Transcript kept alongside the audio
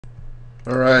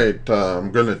All right,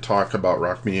 I'm going to talk about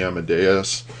Rock Me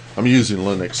Amadeus. I'm using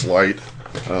Linux Lite.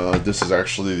 This is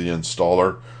actually the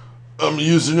installer. I'm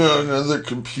using it on another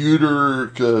computer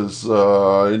because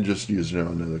I'm just using it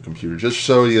on another computer. Just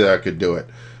show you that I could do it.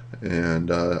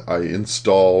 And I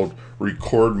installed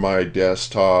Record My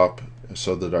Desktop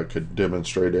so that I could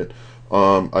demonstrate it.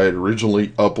 I had originally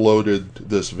uploaded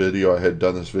this video. I had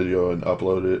done this video and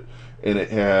uploaded it, and it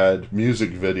had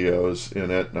music videos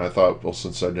in it. And I thought, well,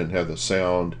 since I didn't have the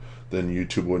sound, then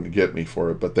YouTube wouldn't get me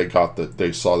for it. But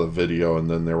they saw the video, and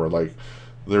then they were like,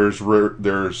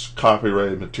 there's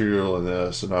copyrighted material in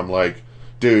this," and I'm like,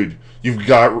 "Dude, you've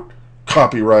got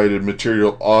copyrighted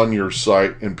material on your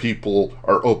site, and people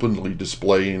are openly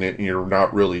displaying it, and you're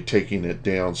not really taking it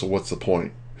down. So what's the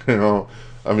point?" You know,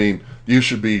 I mean, they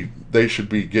should be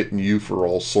getting you for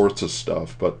all sorts of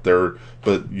stuff, but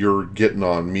you're getting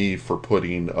on me for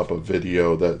putting up a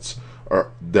video that's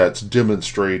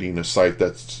demonstrating a site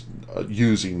that's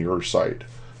using your site.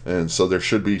 And so there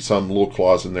should be some little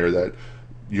clause in there that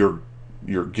you're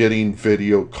you're getting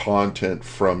video content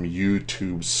from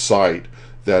YouTube's site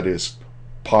that is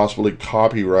possibly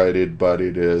copyrighted, but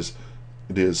it is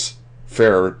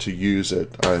fair to use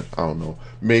it. I don't know.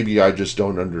 Maybe I just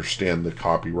don't understand the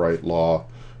copyright law,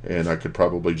 and I could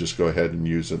probably just go ahead and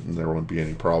use it, and there wouldn't be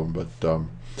any problem. But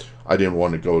I didn't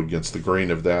want to go against the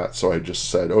grain of that, so I just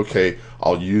said, okay,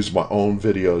 I'll use my own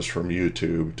videos from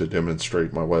YouTube to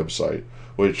demonstrate my website,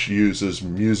 which uses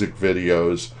music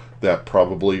videos that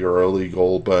probably are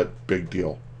illegal, but big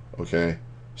deal. Okay,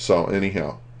 so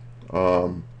anyhow,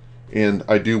 um, and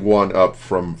I do one up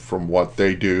from what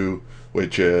they do,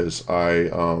 which is I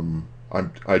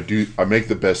make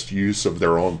the best use of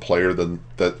their own player than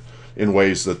that in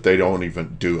ways that they don't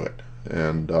even do it,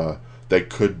 and they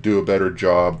could do a better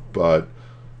job, but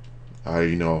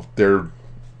they're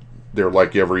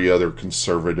like every other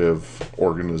conservative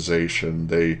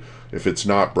organization. If it's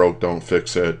not broke, don't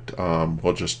fix it.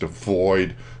 We'll just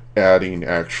avoid adding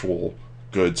actual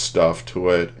good stuff to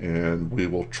it, and we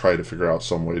will try to figure out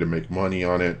some way to make money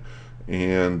on it.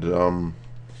 And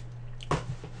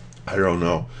I don't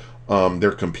know.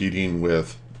 They're competing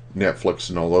with Netflix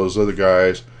and all those other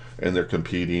guys, and they're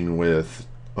competing with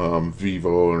Vivo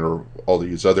or all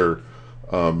these other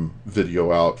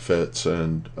video outfits,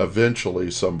 and eventually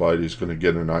somebody's going to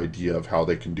get an idea of how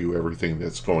they can do everything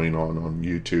that's going on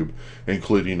YouTube,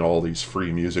 including all these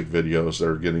free music videos that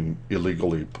are getting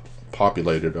illegally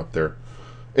populated up there.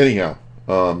 Anyhow,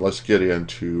 let's get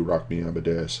into Rock Me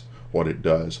Amadeus, what it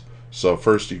does. So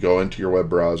first, you go into your web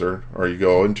browser, or you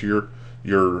go into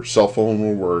your cell phone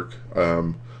will work.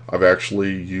 I've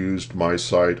actually used my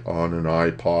site on an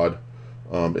iPod.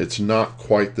 It's not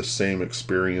quite the same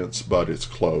experience, but it's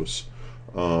close.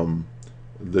 Um,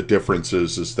 the difference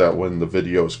is that when the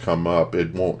videos come up,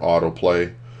 it won't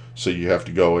autoplay. So you have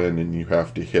to go in and you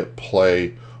have to hit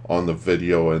play on the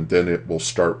video, and then it will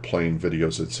start playing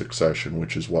videos in succession,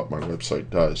 which is what my website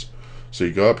does. So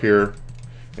you go up here,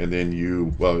 and then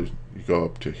you go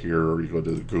up to here, or you go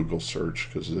to the Google search,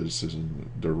 because this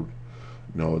isn't the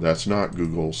no, that's not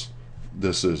Google's.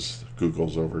 This is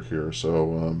Google's over here.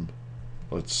 So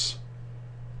let's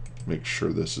make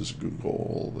sure this is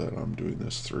Google that I'm doing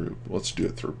this through. Let's do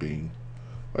it through Bing.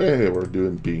 Okay, we're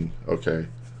doing Bing. Okay.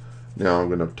 Now I'm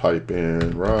going to type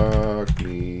in Rock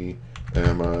Me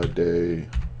Amadeus.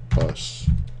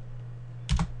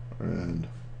 And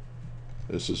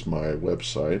this is my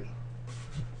website.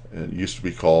 And it used to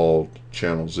be called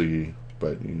Channel Z,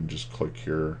 but you can just click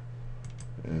here.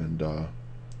 And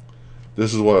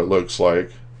this is what it looks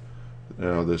like.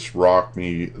 Now this let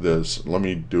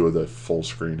me do the full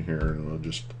screen here, and I'll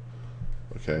just,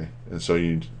 okay. And so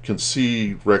you can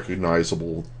see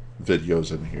recognizable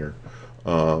videos in here.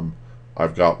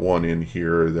 I've got one in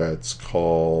here that's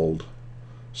called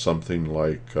something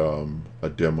like a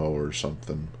demo or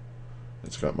something.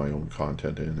 It's got my own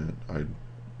content in it. I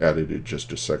added it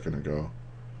just a second ago.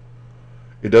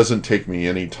 It doesn't take me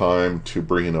any time to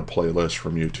bring in a playlist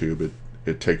from YouTube.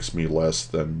 It takes me less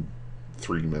than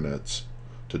 3 minutes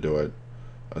to do it.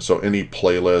 So any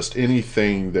playlist,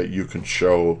 anything that you can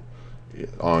show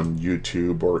on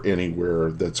YouTube or anywhere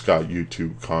that's got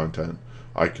YouTube content,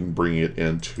 I can bring it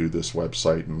into this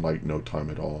website in like no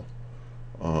time at all.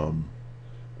 And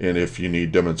if you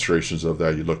need demonstrations of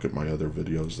that, you look at my other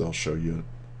videos, they'll show you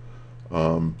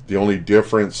it. The only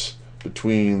difference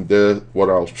between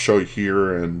what I'll show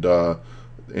here and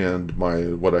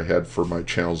what I had for my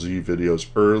Channel Z videos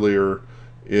earlier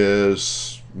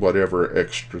is whatever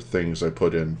extra things I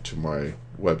put into my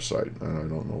website, and I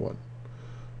don't know what.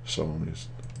 So let me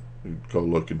go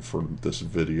looking for this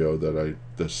video that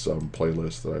this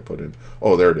playlist that I put in.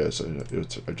 Oh, there it is.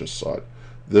 I just saw it.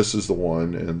 This is the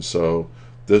one, and so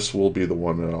this will be the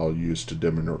one that I'll use to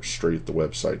demonstrate the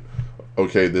website.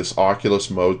 Okay, this Oculus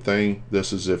mode thing,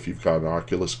 this is if you've got an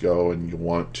Oculus Go and you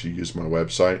want to use my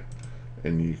website,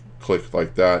 and you click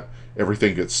like that,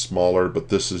 everything gets smaller, but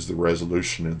this is the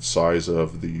resolution and size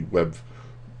of the web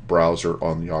browser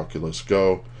on the Oculus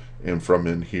Go, and from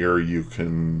in here you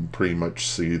can pretty much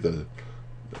see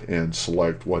and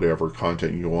select whatever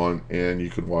content you want, and you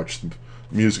can watch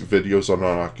music videos on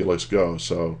an Oculus Go.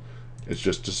 So it's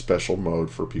just a special mode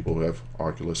for people who have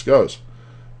Oculus Go's.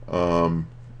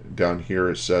 Down here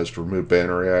it says to remove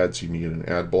banner ads, you need an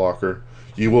ad blocker.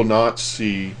 You will not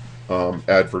see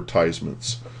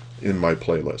advertisements in my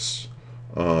playlists.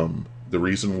 The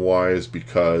reason why is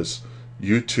because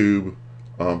YouTube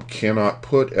cannot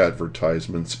put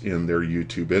advertisements in their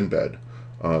YouTube embed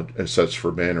as such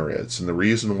for banner ads. And the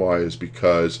reason why is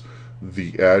because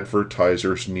the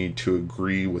advertisers need to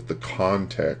agree with the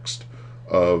context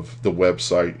of the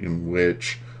website in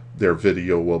which their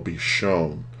video will be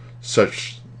shown.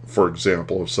 Such, for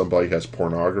example, if somebody has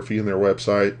pornography in their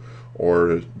website,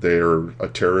 or they're a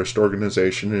terrorist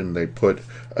organization and they put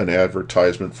an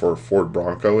advertisement for a Ford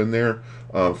Bronco in there,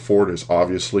 Ford is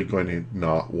obviously going to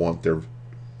not want their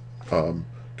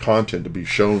content to be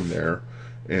shown there,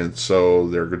 and so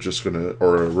they're just going to,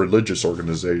 or a religious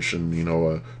organization, you know,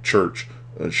 a church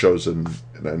shows an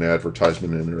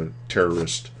advertisement in a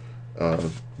terrorist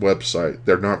website,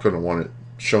 they're not going to want it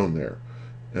shown there.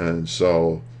 And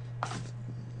so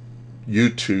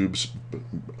YouTube's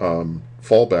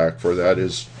fallback for that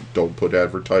is don't put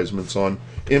advertisements on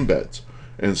embeds.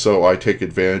 And so I take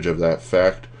advantage of that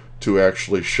fact to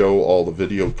actually show all the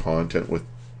video content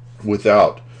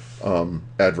without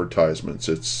advertisements.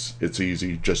 It's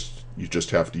easy. You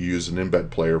just have to use an embed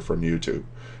player from YouTube,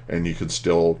 and you can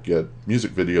still get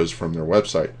music videos from their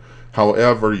website.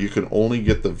 However, you can only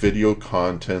get the video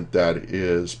content that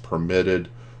is permitted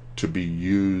to be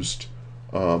used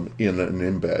in an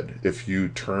embed. If you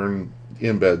turn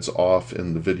embeds off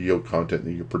in the video content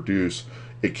that you produce,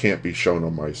 it can't be shown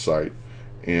on my site.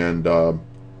 And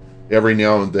every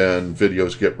now and then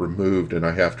videos get removed, and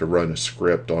I have to run a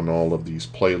script on all of these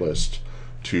playlists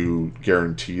to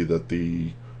guarantee that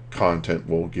the content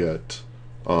will get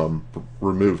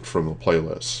removed from the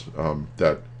playlist.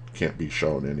 That can't be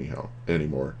shown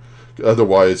anymore.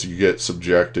 Otherwise, you get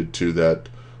subjected to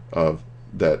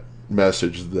that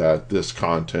message that this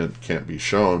content can't be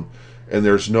shown, and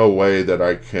there's no way that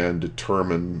I can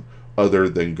determine, other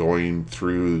than going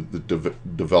through the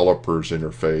developer's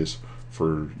interface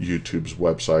for YouTube's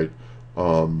website,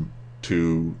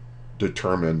 to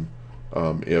determine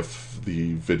if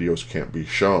the videos can't be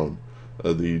shown.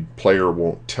 The player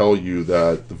won't tell you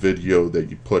that the video that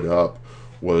you put up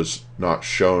was not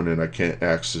shown, and I can't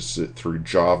access it through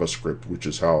JavaScript, which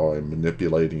is how I'm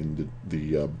manipulating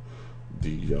the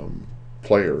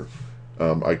player.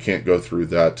 I can't go through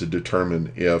that to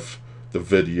determine if the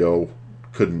video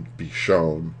couldn't be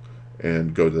shown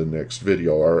and go to the next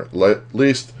video, or at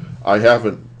least I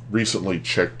haven't recently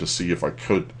checked to see if I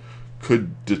could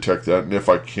detect that, and if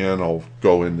I can, I'll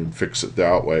go in and fix it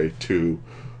that way too.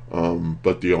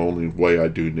 But the only way I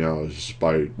do now is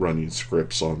by running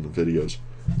scripts on the video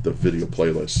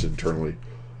playlists internally.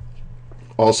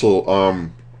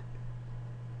 Also,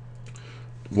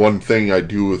 one thing I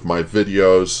do with my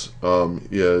videos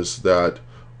is that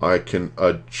I can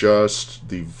adjust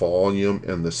the volume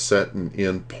and the set and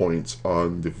end points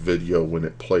on the video when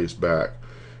it plays back.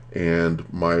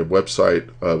 And my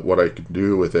website, what I can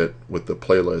do with it, with the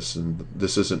playlist, and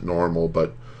this isn't normal,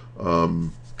 but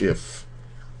if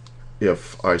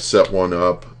I set one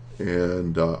up,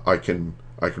 and I can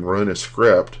run a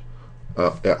script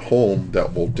at home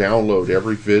that will download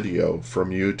every video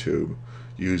from YouTube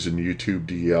using YouTube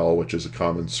DL, which is a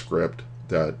common script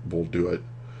that will do it.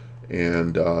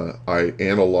 And I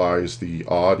analyze the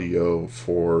audio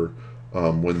for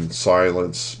when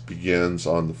silence begins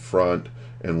on the front,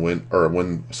 and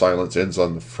when silence ends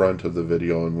on the front of the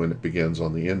video, and when it begins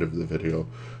on the end of the video,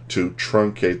 to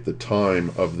truncate the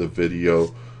time of the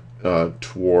video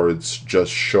towards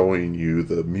just showing you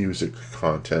the music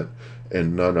content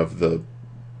and none of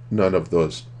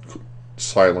those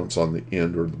silence on the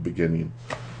end or the beginning.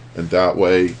 And that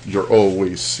way you're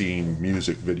always seeing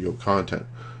music video content.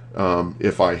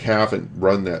 If I haven't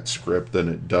run that script, then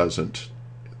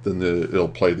it'll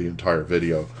play the entire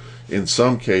video. In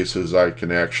some cases, I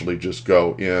can actually just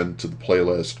go into the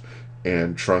playlist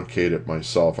and truncate it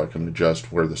myself. I can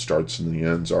adjust where the starts and the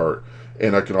ends are,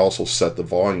 and I can also set the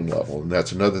volume level. And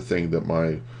that's another thing that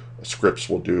my scripts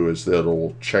will do is that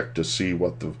it'll check to see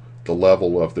what the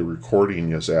level of the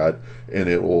recording is at, and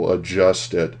it will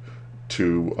adjust it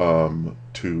to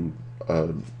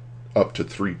up to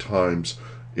 3 times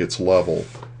its level.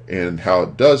 And how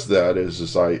it does that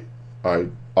is I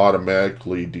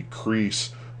automatically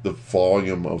decrease the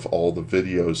volume of all the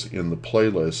videos in the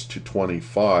playlist to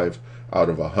 25 out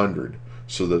of 100,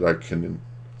 so that I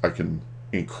can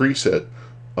increase it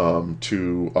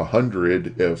to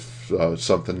 100 if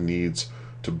something needs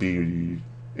to be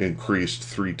increased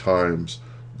 3 times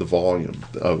the volume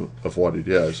of what it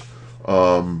is.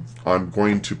 I'm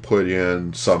going to put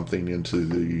in something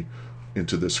into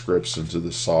the scripts, into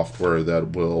the software,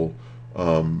 that will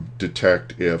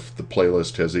detect if the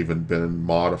playlist has even been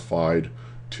modified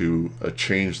to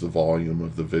change the volume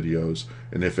of the videos,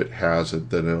 and if it hasn't,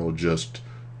 then it'll just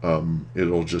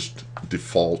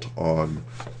default on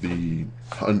the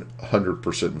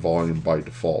 100% volume by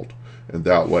default, and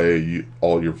that way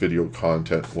all your video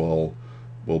content will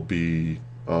be,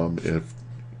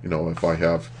 if I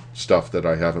have stuff that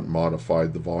I haven't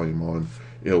modified the volume on,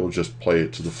 it will just play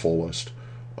it to the fullest.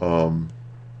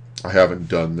 I haven't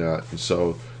done that, and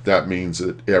so that means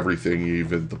that everything,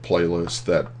 even the playlists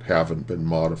that haven't been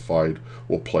modified,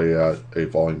 will play at a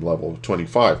volume level of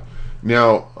 25.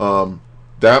 Now,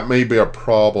 that may be a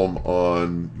problem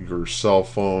on your cell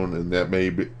phone, and that may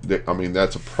be,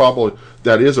 that's a problem.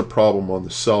 That is a problem on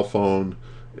the cell phone,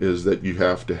 is that you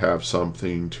have to have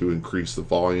something to increase the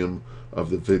volume of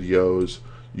the videos.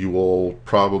 You will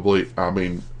probably,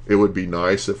 it would be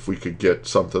nice if we could get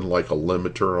something like a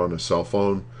limiter on a cell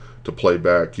phone to play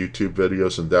back YouTube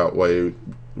videos, and that way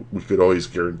we could always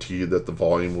guarantee that the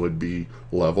volume would be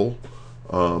level.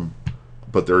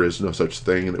 But there is no such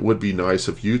thing, and it would be nice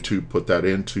if YouTube put that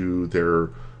into their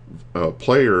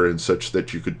player, and such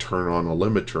that you could turn on a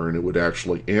limiter, and it would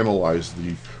actually analyze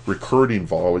the recording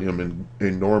volume and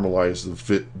normalize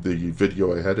the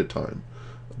video ahead of time.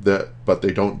 But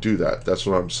they don't do that. That's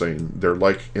what I'm saying. They're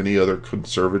like any other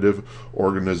conservative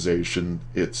organization.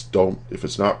 If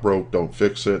it's not broke, don't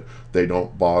fix it. They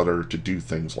don't bother to do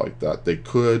things like that. They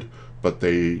could, but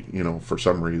they, for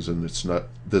some reason,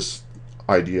 this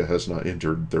idea has not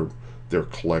entered their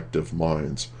collective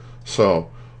minds.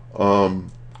 So,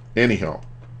 anyhow,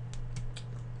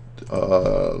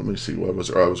 let me see. I was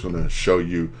going to show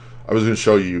you. I was going to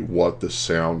show you what the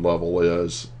sound level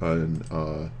is, and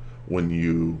when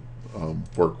you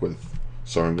work with.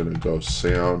 So I'm going to go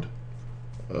sound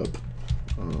up.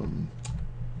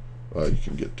 You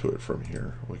can get to it from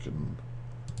here. We can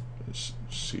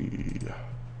see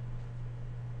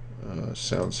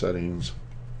sound settings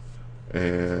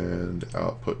and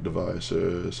output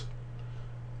devices,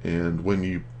 and when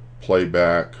you play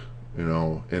back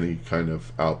any kind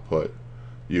of output,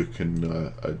 you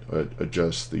can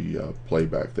adjust the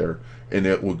playback there, and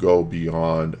it will go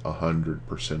beyond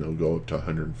 100%. It'll go up to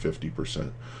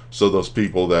 150%. So those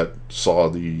people that saw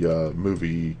the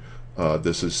movie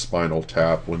This Is Spinal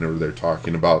Tap, whenever they're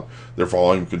talking about their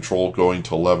volume control going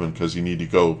to 11 because you need to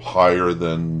go higher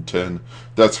than 10,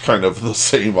 that's kind of the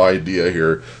same idea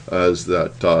here, as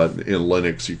that in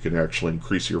Linux you can actually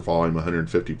increase your volume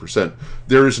 150%.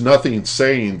 There is nothing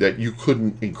saying that you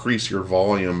couldn't increase your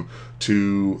volume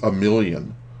to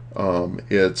 1,000,000.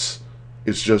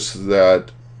 It's just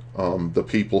that the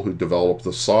people who develop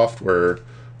the software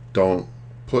don't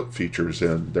put features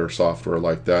in their software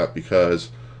like that, because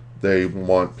they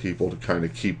want people to kind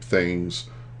of keep things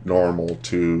normal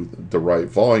to the right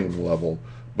volume level.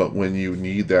 But when you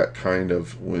need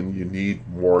when you need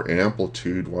more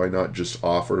amplitude, why not just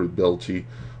offer the ability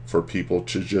for people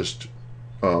to just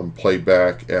play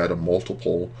back at a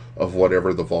multiple of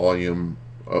whatever the volume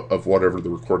of whatever the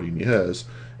recording is,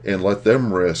 and let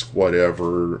them risk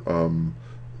whatever amount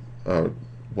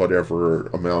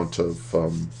of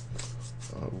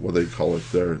what they call it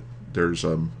there. There's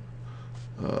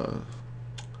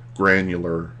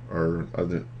granular, or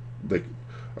I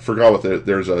forgot what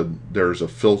there's a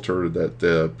filter that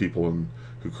the people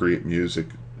who create music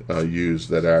use,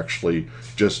 that actually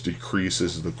just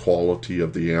decreases the quality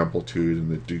of the amplitude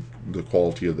and the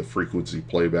quality of the frequency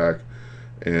playback,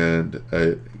 and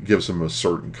it gives them a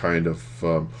certain kind of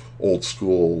old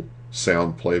school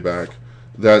sound playback.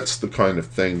 That's the kind of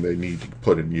thing they need to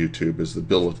put in YouTube, is the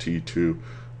ability to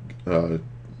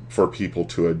for people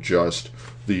to adjust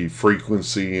the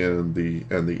frequency and the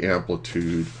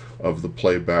amplitude of the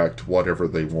playback to whatever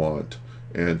they want,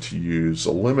 and to use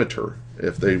a limiter.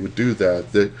 If they would do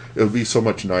that, it would be so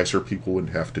much nicer. People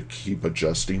wouldn't have to keep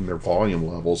adjusting their volume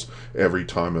levels every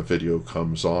time a video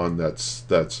comes on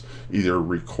that's either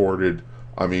recorded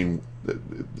I mean,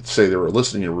 say they were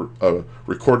listening to a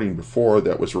recording before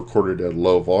that was recorded at a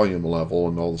low volume level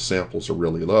and all the samples are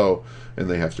really low, and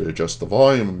they have to adjust the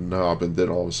volume knob, and then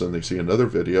all of a sudden they see another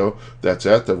video that's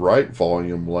at the right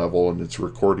volume level and it's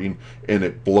recording, and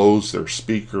it blows their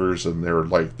speakers, and they're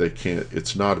like, they can't,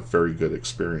 it's not a very good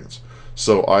experience.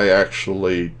 So I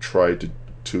actually tried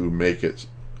to make it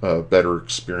a better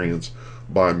experience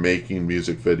by making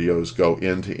music videos go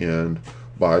end to end,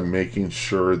 by making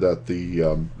sure that the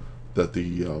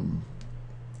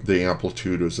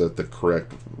amplitude is at the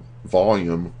correct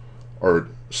volume, or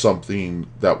something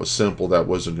that was simple, that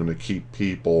wasn't going to keep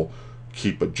people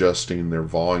keep adjusting their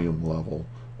volume level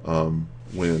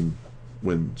when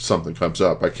something comes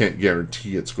up. I can't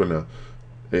guarantee it's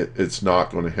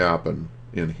not going to happen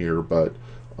in here, but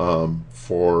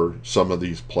for some of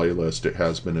these playlists it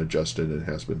has been adjusted and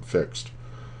has been fixed.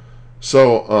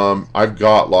 So I've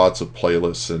got lots of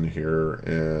playlists in here,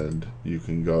 and you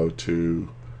can go to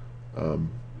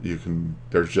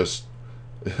there's just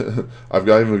I've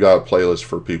even got a playlist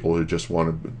for people who just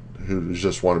want to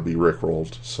be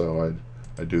rickrolled. So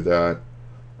I do that,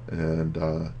 and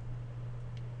let's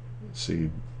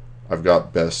see, I've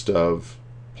got best of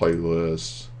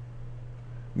playlists.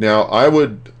 Now I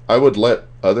would let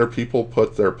other people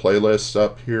put their playlists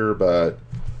up here, but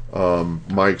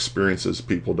my experience is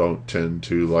people don't tend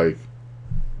to like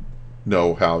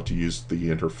know how to use the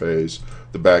interface,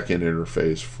 the back-end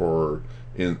interface for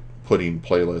putting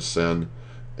playlists in,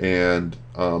 and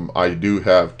I do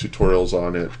have tutorials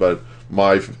on it, but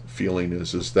my feeling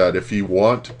is that if you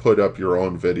want to put up your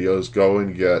own videos, go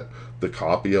and get the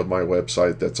copy of my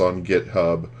website that's on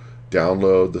GitHub,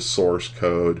 download the source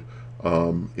code,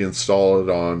 install it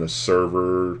on a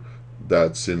server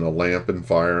that's in a LAMP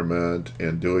environment,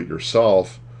 and do it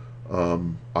yourself.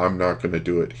 I'm not going to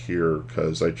do it here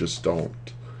because I just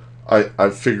don't. I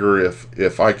figure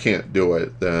if I can't do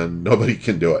it, then nobody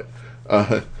can do it.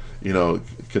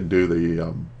 Can do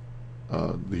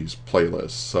these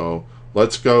playlists. So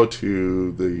let's go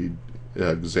to the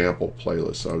example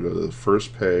playlist. I'll go to the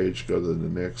first page, go to the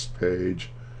next page,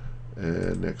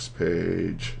 and next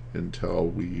page until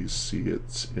we see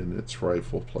it's in its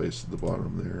rightful place at the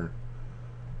bottom there.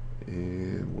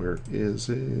 And where is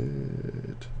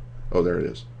it? Oh, there it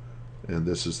is. And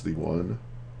this is the one.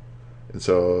 And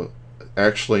so,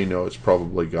 actually, no, it's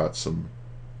probably got some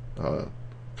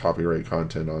copyright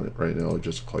content on it right now. I'll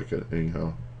just click it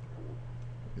anyhow.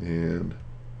 And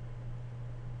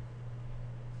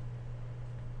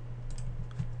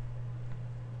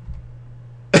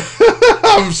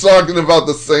I'm talking about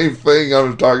the same thing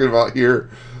I'm talking about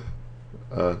here.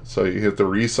 So you hit the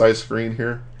resize screen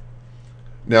here.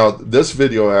 Now, this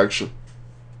video actually...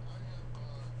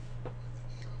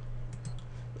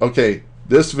 Okay,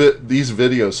 these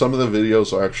videos, some of the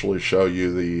videos will actually show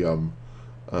you the...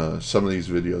 some of these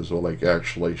videos will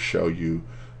actually show you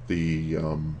the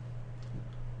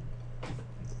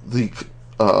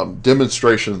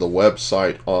demonstration of the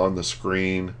website on the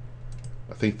screen.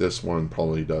 I think this one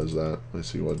probably does that. Let's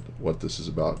see what this is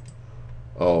about.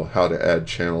 Oh, how to add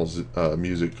channels,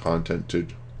 music content to...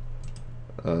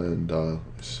 And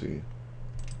let's see.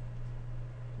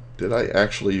 Did I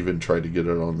actually even try to get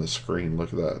it on the screen?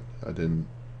 Look at that. I didn't.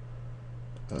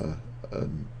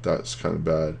 And that's kind of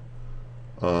bad.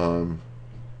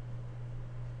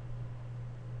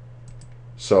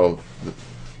 So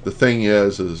the thing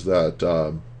is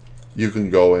that you can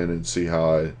go in and see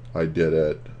how I did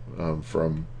it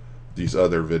from these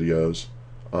other videos.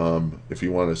 If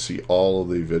you want to see all of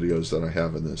the videos that I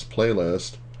have in this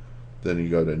playlist, then you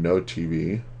go to No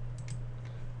TV,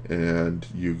 and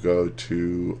you go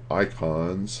to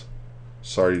icons.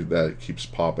 Sorry that it keeps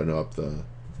popping up,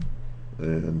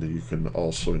 and you can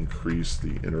also increase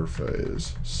the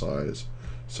interface size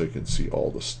so you can see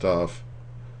all the stuff.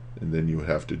 And then you would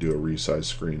have to do a resize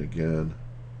screen again,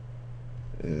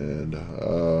 and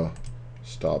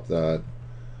stop that.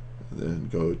 And then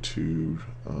go to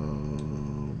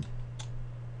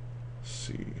let's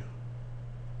see,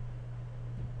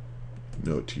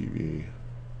 No TV,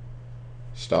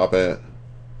 stop it,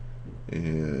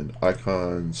 and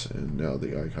icons. And now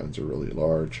the icons are really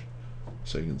large,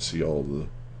 so you can see all the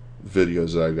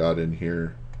videos that I got in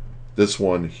here. This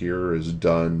one here is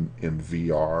done in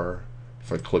VR.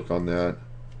 If I click on that,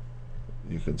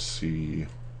 you can see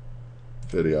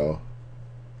video.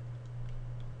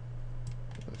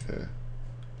 Okay.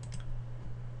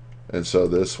 And so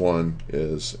this one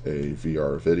is a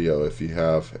VR video. If you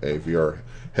have a VR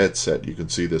headset, you can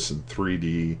see this in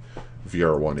 3D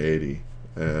VR 180.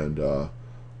 And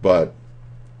but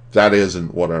that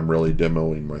isn't what I'm really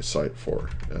demoing my site for.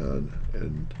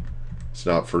 And It's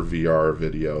not for VR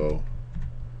video.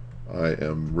 I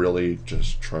am really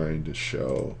just trying to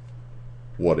show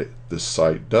what this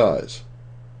site does.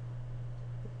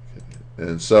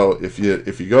 And so if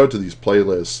you go to these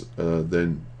playlists,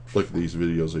 then look at these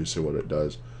videos and you see what it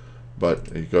does.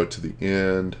 But you go to the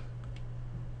end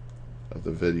of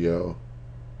the video,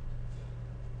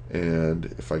 and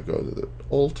if I go to the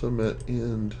ultimate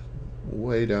end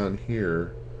way down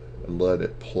here and let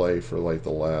it play for like the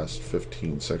last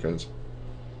 15 seconds,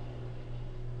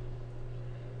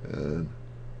 and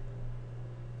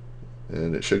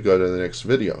it should go to the next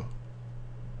video,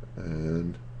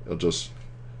 and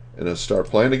it'll start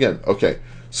playing again. Okay,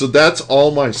 so that's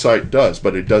all my site does,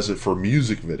 but it does it for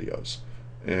music videos,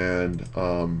 and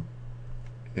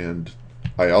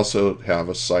I also have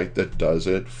a site that does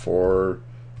it for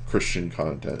Christian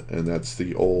content, and that's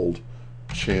the old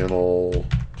channelz.com.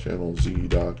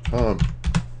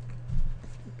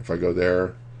 If I go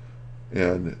there,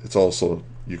 and it's also,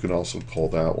 you can also call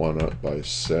that one up by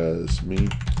says me.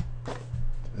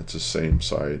 It's the same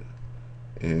site,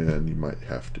 and you might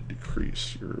have to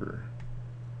decrease your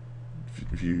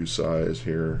view size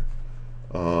here.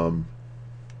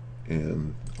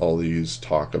 And all these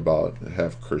talk about,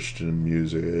 have Christian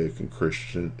music and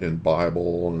Christian and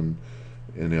Bible and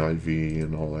NIV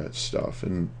and all that stuff.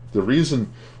 And the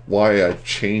reason why I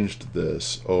changed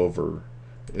this over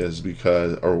is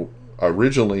because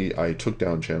originally I took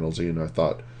down Channel Z, and I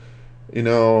thought, you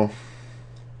know,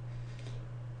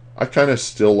 I kind of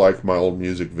still like my old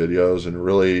music videos, and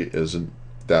really isn't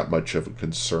that much of a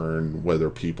concern whether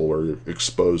people are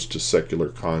exposed to secular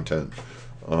content.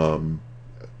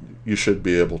 You should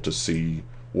be able to see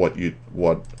what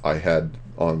I had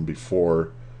on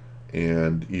before,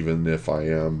 and even if I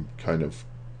am kind of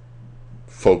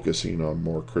focusing on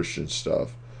more Christian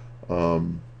stuff,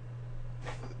 the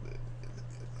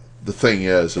thing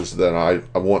is that I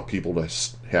want people to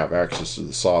have access to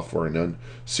the software and then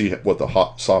see what the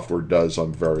software does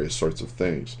on various sorts of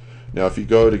things. Now, if you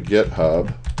go to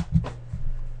GitHub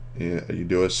and you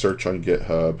do a search on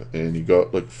GitHub and you go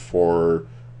look for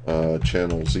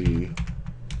Channel Z,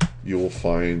 you will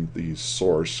find the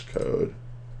source code,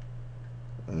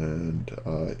 and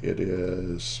it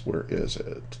is, where is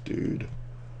it, dude?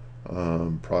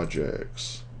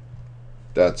 Projects.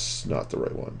 That's not the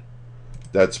right one.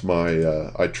 That's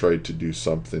my I tried to do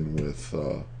something with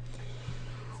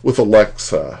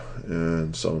Alexa,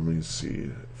 and so let me see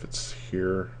if it's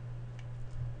here.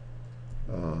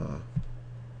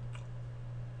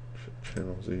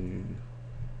 Channel Z.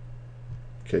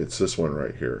 Okay, it's this one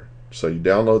right here. So you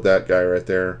download that guy right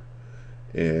there,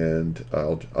 and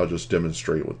I'll just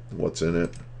demonstrate what's in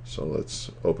it. So let's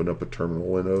open up a terminal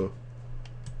window,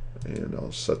 and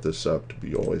I'll set this up to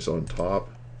be always on top.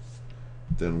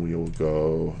 Then we will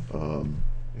go,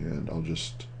 and I'll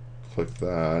just click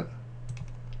that,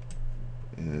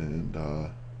 and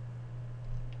I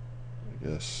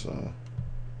guess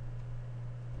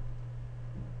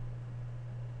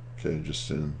okay, just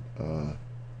in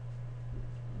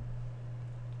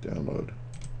download.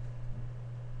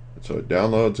 And so it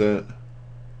downloads it,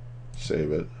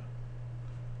 save it,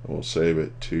 and we'll save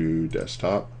it to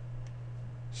desktop,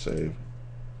 save,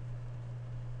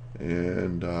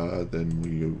 and then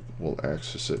we will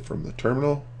access it from the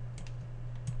terminal,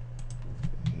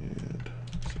 and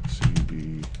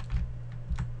cd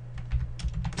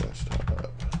desktop.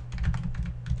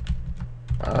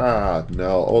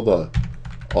 Now all the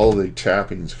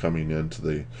tapping's coming into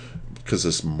the, because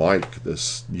this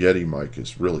Yeti mic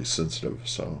is really sensitive.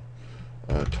 So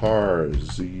tar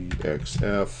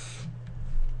ZXF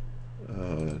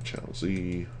Channel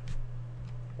Z.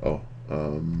 Oh,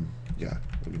 yeah,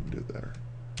 we can do there.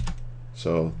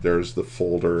 So there's the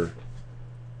folder,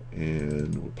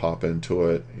 and we'll pop into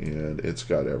it, and it's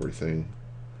got everything.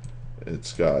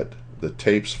 It's got the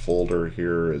tapes folder.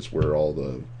 Here is where all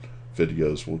the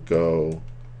videos will go,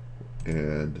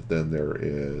 and then there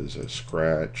is a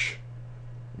scratch,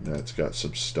 and that's got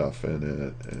some stuff in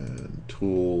it, and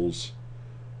tools.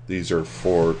 These are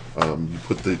for you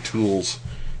put the tools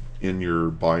in your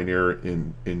binary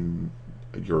in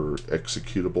your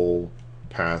executable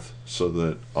path, so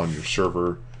that on your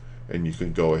server, and you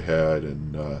can go ahead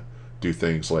and do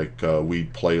things like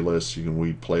weed playlists. You can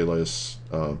weed playlists,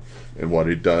 and what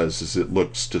it does is it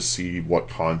looks to see what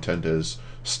content is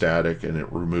static, and it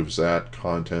removes that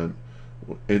content.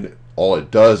 And all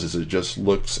it does is it just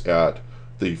looks at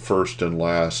the first and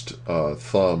last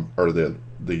thumb, or the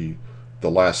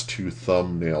last two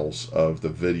thumbnails of the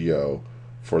video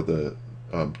for the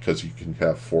because you can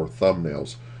have 4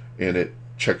 thumbnails, and it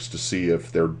checks to see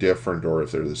if they're different or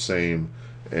if they're the same,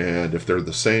 and if they're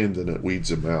the same, then it weeds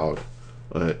them out.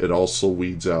 It also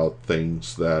weeds out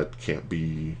things that can't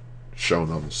be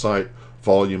shown on the site.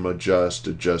 Volume adjust,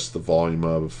 adjust the volume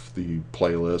of the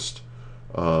playlist.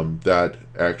 That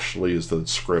actually is the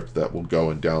script that will go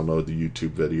and download the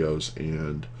YouTube videos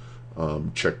and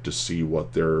check to see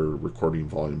what their recording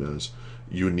volume is.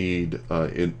 You need,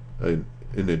 in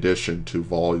addition to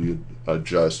volume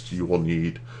adjust, you will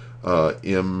need what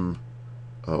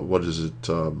is it?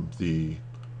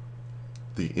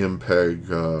 The MPEG.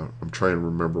 I'm trying to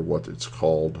remember what it's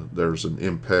called. There's an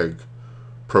MPEG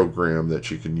program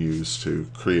that you can use to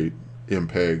create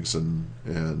MPEGs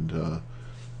and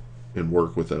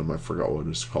work with them. I forgot what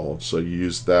it's called. So you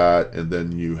use that, and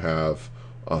then you have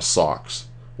SOX,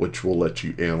 which will let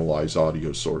you analyze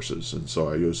audio sources. And so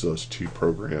I use those two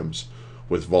programs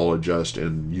with Vol Adjust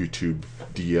and YouTube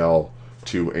DL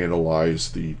to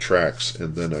analyze the tracks,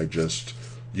 and then I just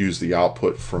use the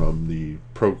output from the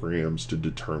programs to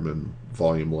determine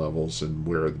volume levels and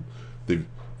where the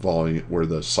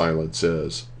silence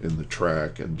is in the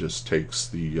track, and just takes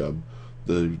the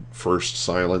first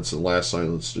silence and last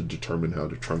silence to determine how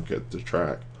to truncate the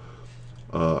track,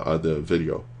 the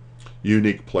video.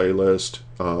 Unique playlist,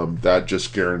 that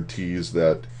just guarantees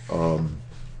that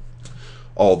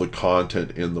all the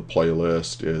content in the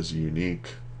playlist is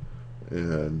unique,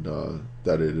 and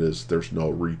that there's no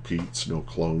repeats, no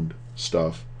cloned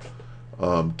stuff.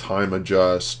 Time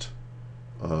adjust,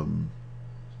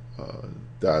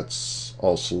 that's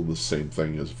also the same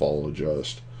thing as vol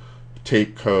adjust.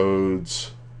 Tape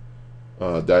codes,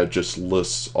 that just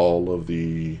lists all of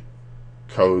the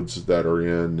codes that are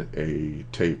in a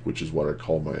tape, which is what I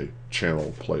call my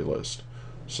channel playlist.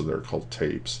 So they're called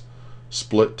tapes.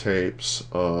 Split tapes,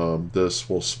 this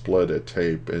will split a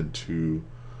tape into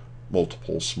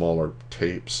multiple smaller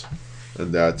tapes,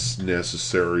 and that's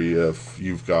necessary if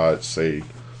you've got, say,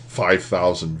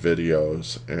 5,000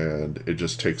 videos and it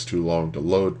just takes too long to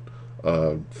load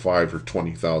 5 or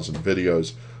 20,000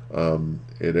 videos.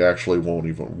 It actually won't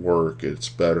even work. It's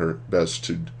best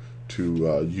to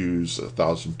use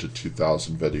 1,000 to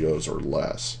 2,000 videos or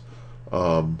less.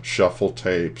 Shuffle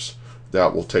tapes,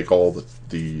 that will take all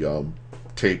the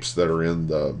tapes that are in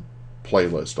the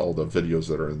playlist, all the videos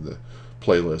that are in the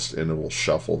playlist, and it will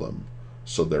shuffle them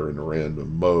so they're in a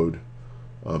random mode.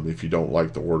 If you don't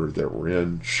like the order that we're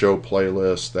in. Show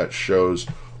playlist, that shows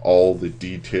all the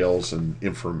details and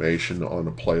information on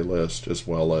a playlist, as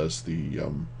well as the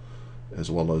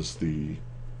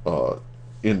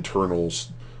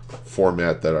internals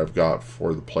format that I've got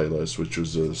for the playlist, which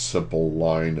is a simple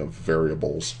line of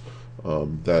variables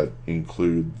that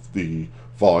include the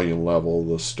volume level,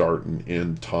 the start and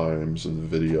end times of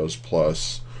the videos,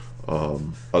 plus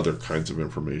other kinds of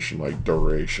information like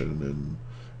duration and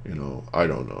I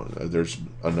don't know. There's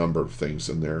a number of things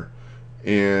in there,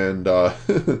 and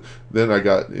then I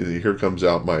got here comes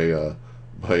out my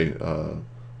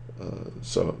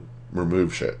so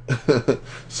remove shit.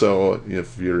 So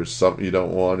if there's something you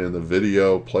don't want in the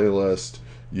video playlist,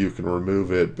 you can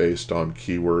remove it based on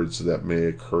keywords that may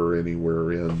occur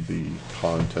anywhere in the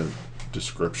content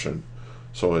description.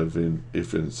 So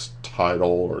if it's title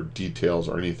or details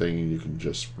or anything, you can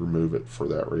just remove it for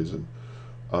that reason.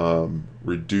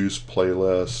 Reduce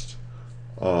playlist,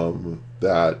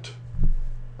 that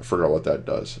I forgot what that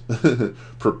does.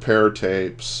 Prepare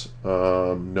tapes,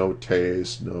 no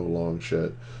taste, no long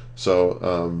shit.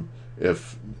 So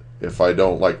if I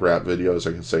don't like rap videos,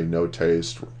 I can say no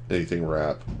taste, anything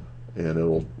rap, and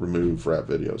it'll remove rap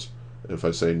videos. If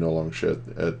I say no long shit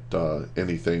at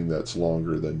anything that's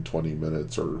longer than 20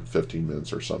 minutes or 15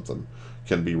 minutes or something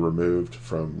can be removed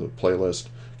from the playlist.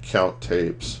 Count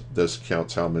tapes, this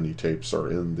counts how many tapes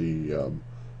are in the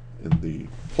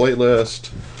playlist.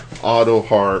 Auto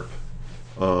harp,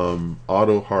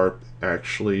 auto harp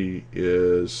actually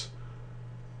is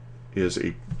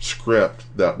a script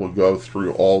that will go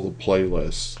through all the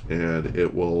playlists, and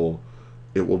it will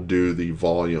do the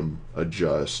volume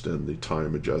adjust and the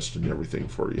time adjust and everything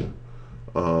for you.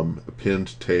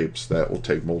 Append tapes, that will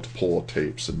take multiple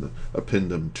tapes and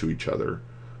append them to each other.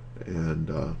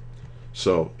 And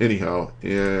so anyhow,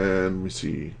 and we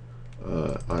see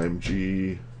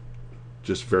IMG,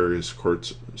 just various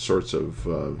sorts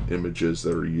of images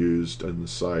that are used on the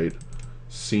site.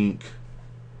 Sync,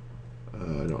 I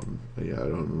don't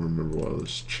remember what it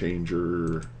was.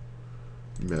 Changer,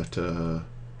 meta,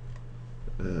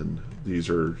 and these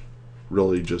are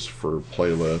really just for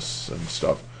playlists and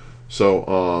stuff.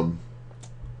 So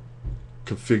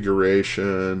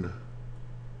configuration,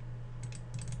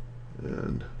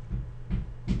 and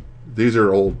these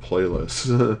are old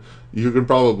playlists. you can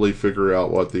probably figure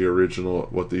out what the original,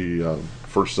 what the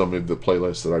for some of the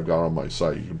playlists that I've got on my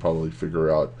site, you can probably figure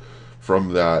out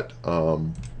from that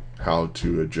how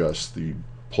to adjust the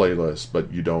playlist,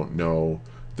 but you don't know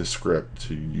the script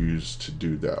to use to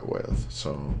do that with.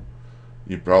 So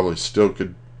you probably still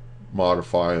could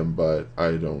modify them, but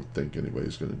I don't think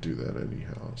anybody's going to do that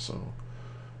anyhow. So,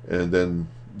 and then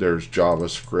there's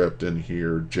JavaScript in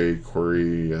here,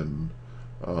 jQuery, and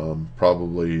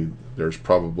there's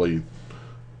probably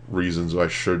reasons I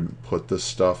shouldn't put this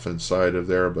stuff inside of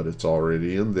there, but it's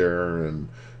already in there, and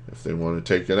if they want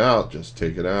to take it out, just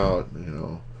take it out,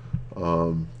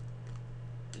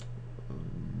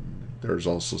 there's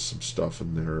also some stuff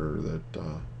in there that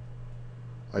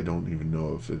I don't even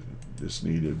know if it is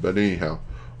needed, but anyhow,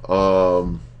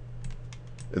 and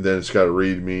then it's got a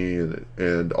README,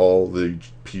 and all the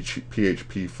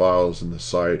PHP files in the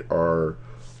site are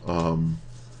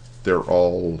they're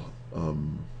all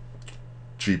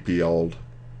GPL'd,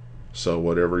 so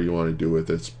whatever you want to do with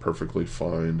it's perfectly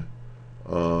fine.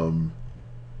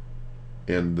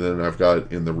 And then I've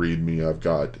got in the README, I've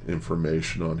got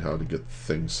information on how to get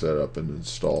things set up and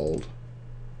installed.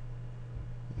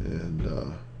 And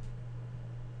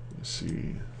let's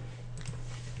see.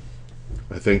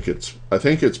 I think it's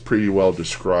pretty well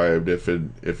described. If you're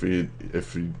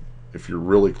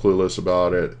really clueless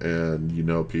about it and you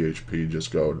know PHP,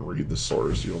 just go and read the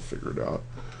source. You'll figure it out.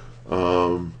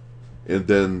 And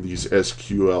then these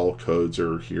SQL codes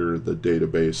are here, the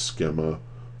database schema,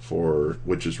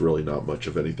 which is really not much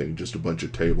of anything, just a bunch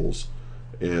of tables.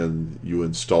 And you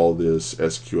install this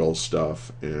SQL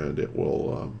stuff, and it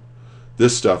will.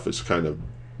 This stuff is kind of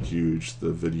huge,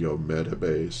 the video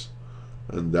metabase,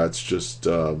 and that's just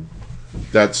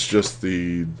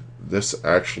this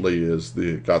actually is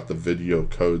got the video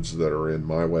codes that are in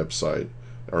my website,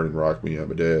 are in Rock Me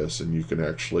Amadeus, and you can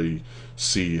actually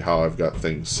see how I've got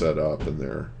things set up in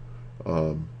there.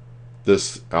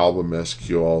 This album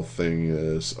SQL thing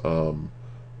is a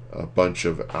bunch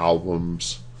of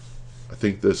albums. I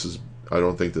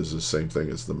don't think this is the same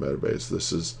thing as the metabase.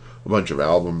 This is a bunch of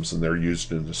albums, and they're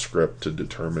used in the script to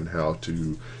determine how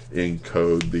to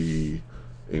encode the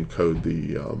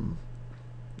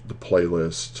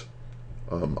playlist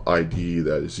ID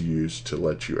that is used to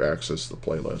let you access the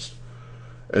playlist.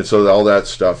 And so all that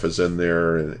stuff is in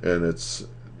there, and it's,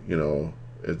 and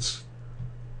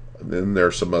then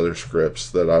there's some other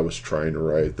scripts that I was trying to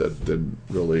write that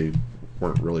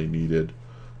weren't really needed.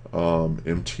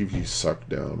 MTV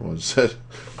Suckdown was it?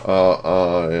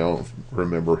 I don't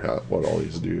remember what all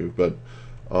these do, but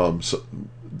so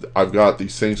I've got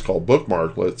these things called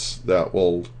bookmarklets that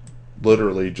will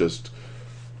literally just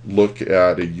look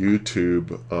at a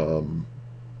YouTube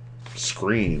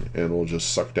screen and will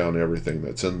just suck down everything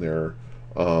that's in there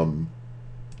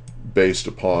based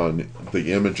upon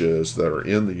the images that are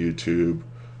in the YouTube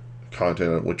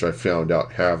content, which I found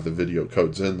out have the video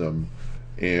codes in them,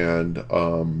 and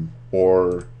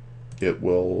or it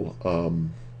will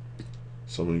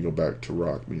so let me go back to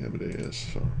Rock Me Amadeus.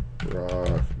 So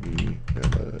Rock Me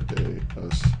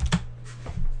Amadeus,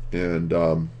 and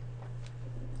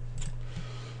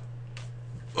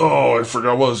I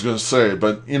forgot what I was going to say,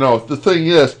 but the thing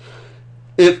is,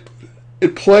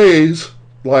 it plays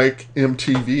like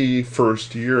MTV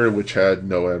first year, which had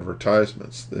no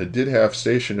advertisements. It did have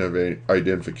station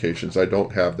identifications. I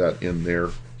don't have that in there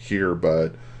here,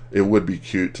 but it would be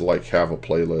cute to have a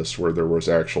playlist where there was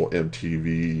actual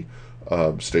MTV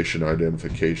station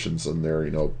identifications in there,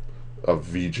 of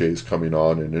VJs coming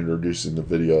on and introducing the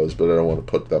videos, but I don't want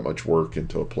to put that much work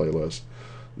into a playlist.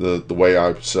 The way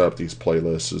I set up these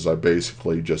playlists is I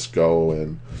basically just go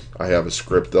and I have a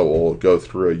script that will go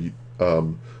through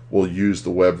we'll use the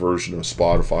web version of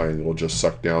Spotify, and it will just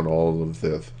suck down all of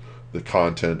the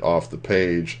content off the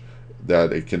page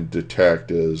that it can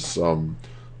detect as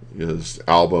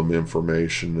album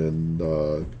information and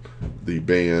the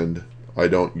band. I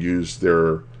don't use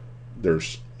their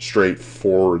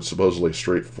supposedly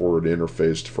straightforward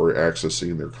interface for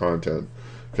accessing their content,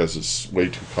 because it's way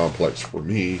too complex for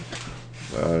me,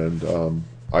 and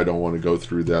I don't want to go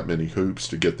through that many hoops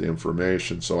to get the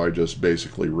information, so I just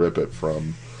basically rip it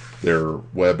from their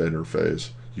web interface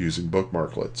using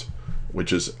bookmarklets,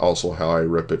 which is also how I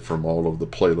rip it from all of the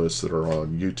playlists that are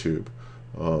on YouTube.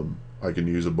 I can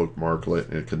use a bookmarklet,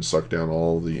 and it can suck down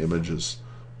all the images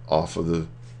off of the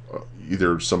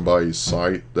either somebody's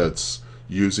site that's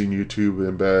using YouTube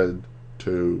embed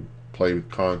to play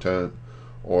content,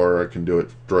 or I can do it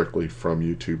directly from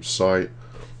YouTube's site,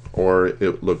 or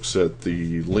it looks at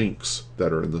the links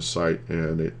that are in the site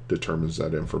and it determines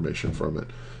that information from it.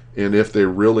 And if they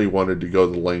really wanted to go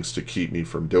to the lengths to keep me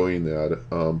from doing that,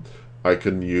 I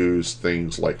can use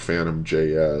things like Phantom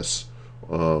JS,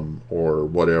 or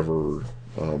whatever,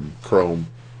 Chrome,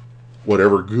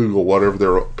 whatever Google, whatever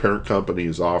their parent company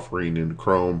is offering in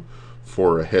Chrome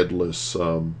for a headless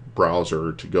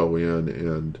browser to go in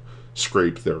and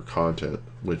scrape their content,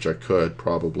 which I could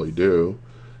probably do.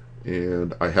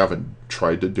 And I haven't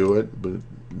tried to do it, but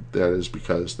that is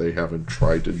because they haven't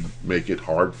tried to make it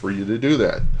hard for you to do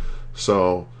that.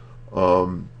 So,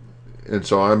 and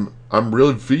so I'm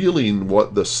really feeling how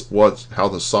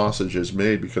the sausage is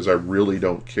made, because I really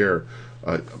don't care.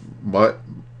 My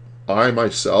I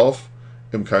myself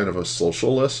am kind of a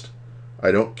socialist.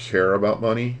 I don't care about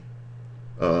money.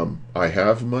 I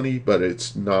have money, but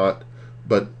it's not.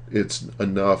 But it's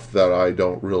enough that I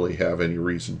don't really have any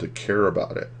reason to care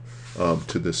about it,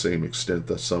 to the same extent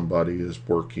that somebody is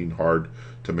working hard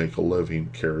to make a living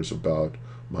cares about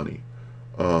money.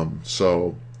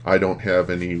 So I don't have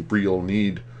any real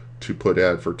need to put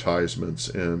advertisements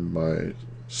in my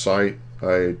site.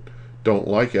 I don't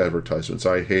like advertisements.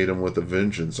 I hate them with a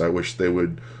vengeance. I wish they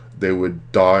would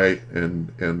die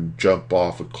and jump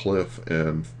off a cliff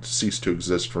and cease to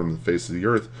exist from the face of the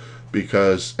earth,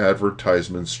 because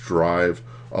advertisements drive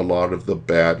a lot of the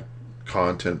bad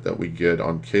content that we get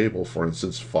on cable. For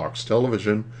instance, Fox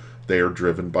Television, they are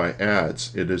driven by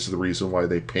ads. It is the reason why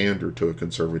they pander to a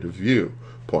conservative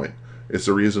viewpoint. It's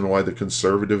the reason why the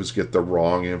conservatives get the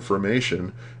wrong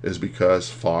information, is because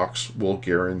Fox will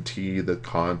guarantee the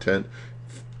content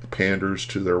panders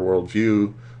to their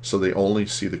worldview, so they only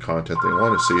see the content they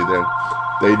want to see.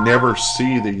 They never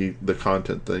see the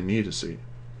content they need to see.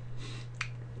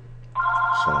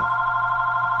 So.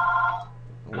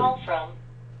 Call from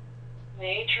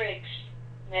Matrix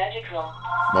Magical.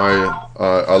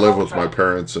 I live with my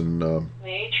parents, and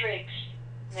Matrix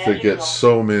they get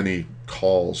so many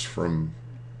calls from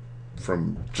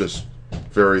just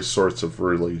various sorts of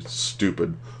really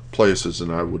stupid places,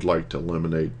 and I would like to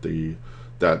eliminate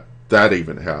that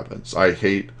even happens. I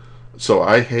hate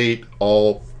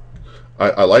all.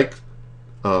 I like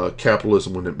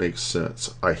capitalism when it makes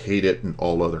sense. I hate it in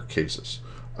all other cases.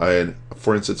 And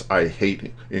for instance, I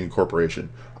hate incorporation.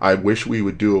 I wish we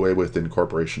would do away with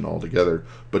incorporation altogether.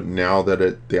 But now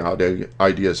that the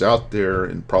idea is out there,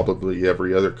 and probably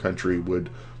every other country would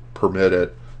permit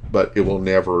it, but it will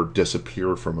never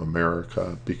disappear from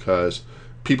America, because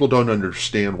people don't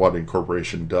understand what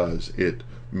incorporation does. It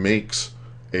makes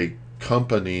a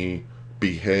company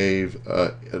behave.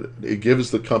 It gives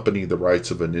the company the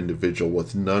rights of an individual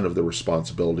with none of the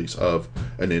responsibilities of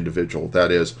an individual.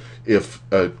 That is, if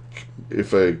a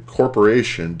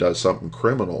corporation does something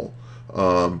criminal,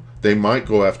 they might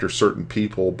go after certain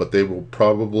people, but they will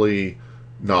probably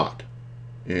not,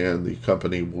 and the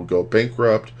company will go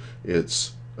bankrupt.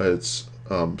 Its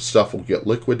stuff will get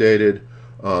liquidated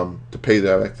to pay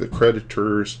back the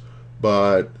creditors,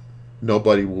 but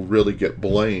nobody will really get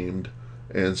blamed.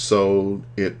 And so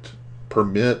it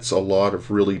permits a lot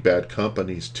of really bad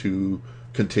companies to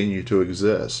continue to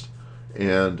exist.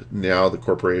 And now the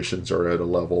corporations are at a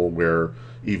level where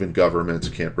even governments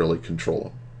can't really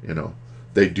control them.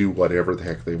 They do whatever the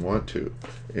heck they want to.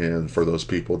 And for those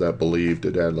people that believed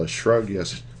at Atlas Shrugged,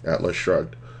 yes, Atlas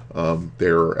Shrugged.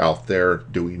 They're out there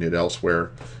doing it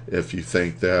elsewhere. If you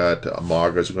think that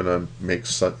MAGA is going to make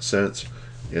sense,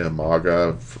 yeah,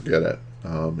 MAGA, forget it.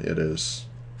 It is.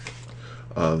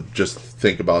 Just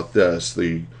think about this: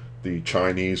 the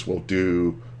Chinese will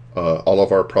do all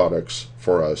of our products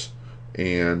for us,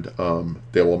 and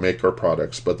they will make our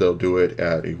products, but they'll do it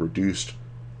at a reduced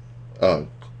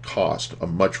cost, a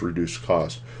much reduced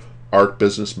cost. Our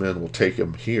businessmen will take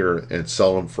them here and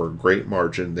sell them for a great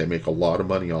margin. They make a lot of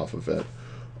money off of it.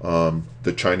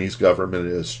 The Chinese government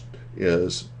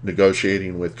is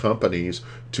negotiating with companies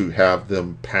to have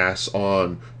them pass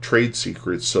on trade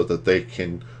secrets so that they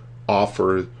can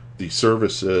offer the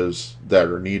services that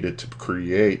are needed to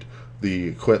create the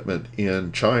equipment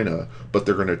in China, but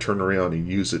they're going to turn around and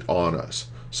use it on us.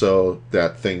 So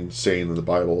that thing saying in the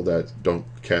Bible that don't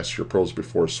cast your pearls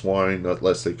before swine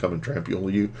unless they come and trample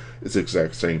you is the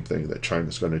exact same thing that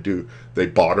China's going to do. They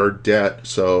bought our debt,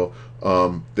 so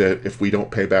that if we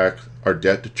don't pay back our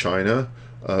debt to China,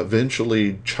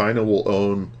 eventually China will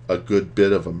own a good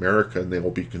bit of America, and they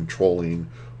will be controlling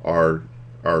our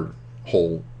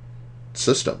whole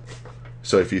system.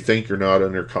 So if you think you're not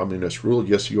under communist rule,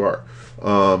 yes, you are,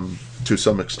 to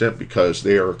some extent, because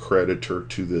they are a creditor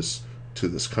to this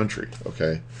country.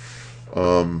 Okay.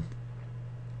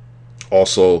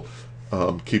 Also,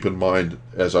 keep in mind,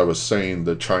 as I was saying,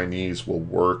 the Chinese will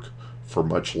work for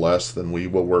much less than we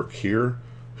will work here.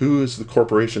 Who is the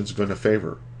corporations going to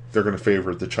favor? They're going to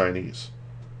favor the Chinese.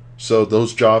 So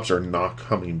those jobs are not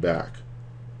coming back.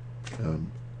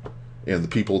 Um, and the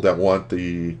people that want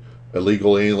the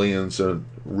illegal aliens, and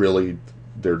really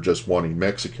they're just wanting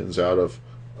Mexicans out of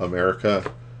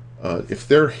America. If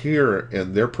they're here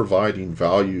and they're providing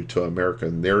value to America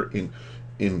and they're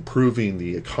improving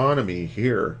the economy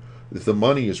here, if the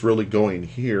money is really going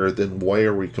here, then why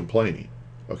are we complaining?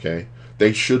 Okay?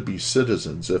 They should be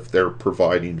citizens if they're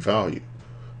providing value.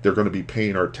 They're going to be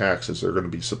paying our taxes. They're going to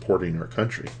be supporting our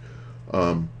country.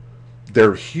 Um,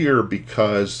 they're here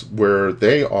because where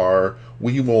they are,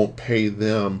 we won't pay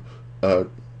them a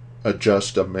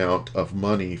just amount of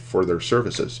money for their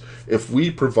services. If we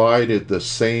provided the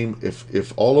same,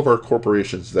 if all of our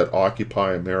corporations that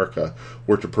occupy America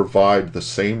were to provide the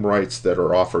same rights that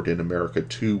are offered in America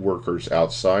to workers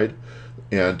outside,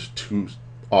 and to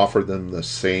offer them the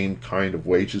same kind of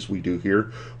wages we do here,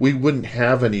 we wouldn't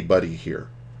have anybody here,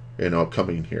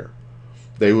 coming here.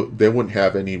 They wouldn't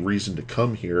have any reason to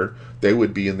come here. They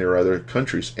would be in their other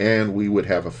countries, and we would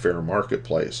have a fair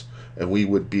marketplace, and we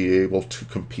would be able to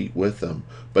compete with them.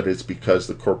 But it's because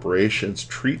the corporations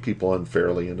treat people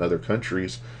unfairly in other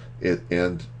countries,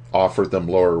 and offer them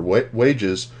lower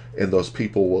wages, and those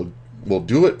people will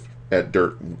do it at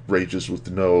dirt wages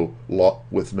with no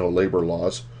labor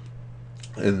laws,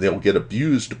 and they'll get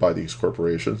abused by these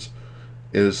corporations.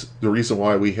 Is the reason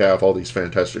why we have all these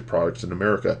fantastic products in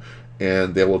America.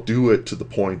 And they will do it to the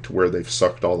point where they've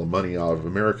sucked all the money out of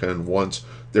America. And once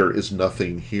there is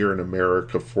nothing here in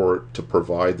America for it to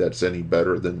provide that's any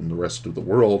better than the rest of the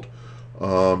world,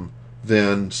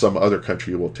 then some other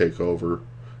country will take over.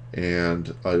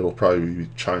 And it'll probably be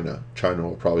China. China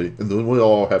will probably, and then we'll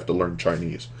all have to learn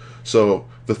Chinese. So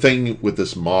the thing with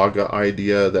this MAGA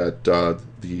idea that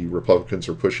the Republicans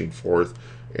are pushing forth,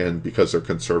 and because they're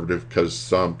conservative, because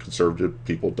some conservative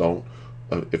people don't,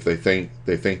 if they think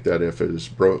that if it is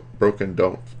broken,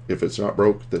 don't, if it's not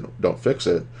broke, then don't fix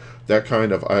it. That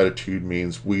kind of attitude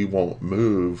means we won't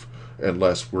move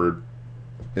unless we're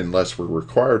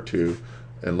required to,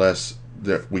 unless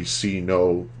that we see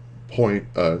no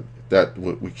point that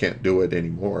we can't do it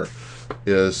anymore.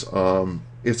 It's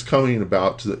coming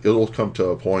about it'll come to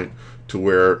a point to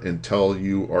where, until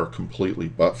you are completely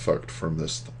butt fucked from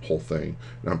this whole thing,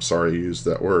 and I'm sorry I used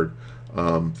that word,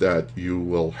 that you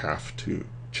will have to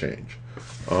change.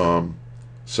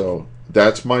 So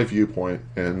that's my viewpoint.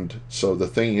 And so the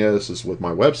thing is with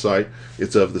my website,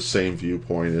 it's of the same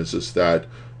viewpoint, is that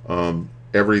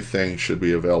everything should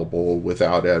be available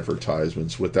without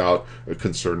advertisements, without a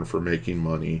concern for making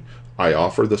money. I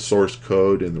offer the source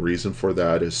code, and the reason for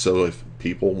that is so if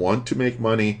people want to make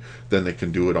money, then they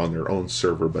can do it on their own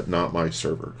server, but not my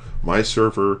server. My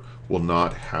server will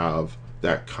not have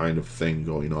that kind of thing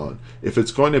going on. If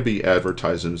it's going to be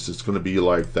advertisements, it's going to be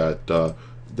like that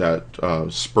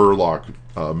Spurlock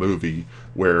movie,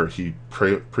 where he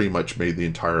pretty much made the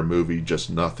entire movie just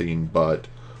nothing but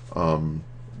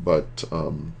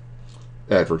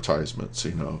advertisements.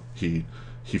 He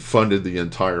funded the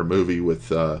entire movie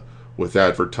with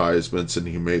advertisements, and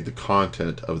he made the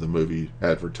content of the movie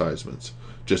advertisements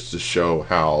just to show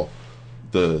how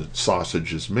the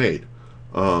sausage is made.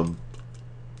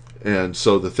 And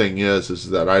so the thing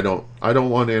is that I don't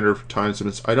want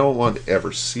advertisements. I don't want to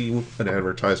ever see an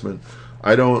advertisement.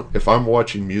 If I'm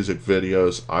watching music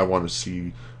videos, I want to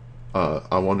see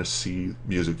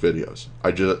music videos.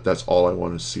 That's all I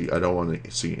want to see. I don't want to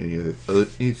see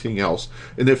anything else.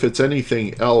 And if it's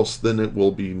anything else, then it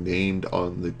will be named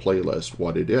on the playlist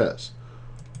what it is.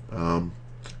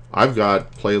 I've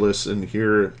got playlists in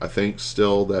here, I think,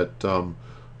 still that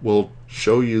will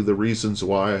show you the reasons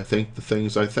why I think the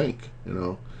things I think,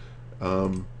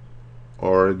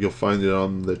 or you'll find it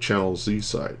on the Channel Z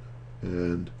site.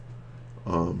 And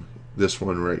this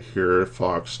one right here,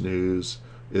 Fox News,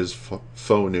 is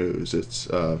faux news. It's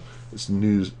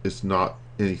news. It's not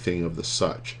anything of the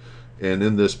such. And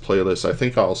in this playlist, I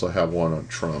think I also have one on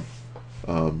Trump,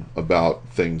 about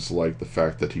things like the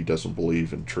fact that he doesn't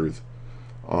believe in truth.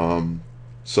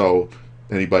 So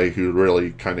anybody who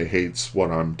really kind of hates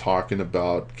what I'm talking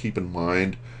about, keep in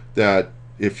mind that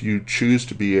if you choose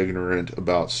to be ignorant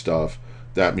about stuff,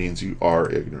 that means you are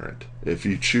ignorant. If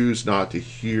you choose not to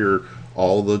hear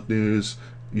all the news,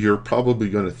 you're probably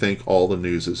going to think all the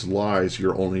news is lies.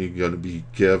 You're only going to be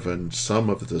given some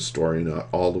of the story, not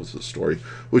all of the story,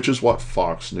 which is what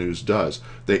Fox News does.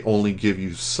 They only give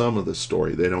you some of the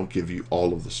story. They don't give you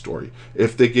all of the story.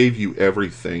 If they gave you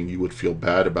everything, you would feel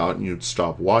bad about it and you'd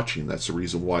stop watching. That's the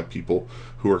reason why people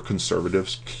who are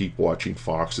conservatives keep watching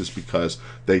Fox, is because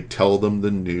they tell them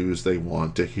the news they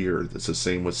want to hear. It's the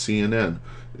same with CNN.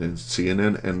 And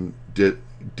CNN did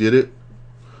it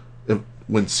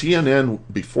when CNN,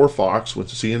 before Fox, when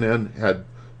CNN had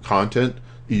content,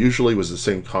 it usually was the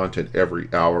same content every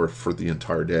hour for the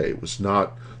entire day. It was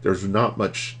not, there's not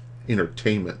much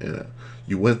entertainment in it.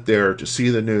 You went there to see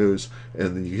the news,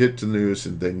 and then you get the news,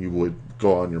 and then you would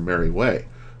go on your merry way.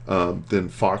 Then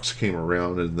Fox came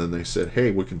around, and then they said,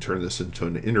 hey, we can turn this into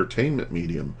an entertainment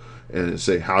medium. And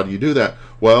say, how do you do that?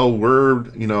 Well,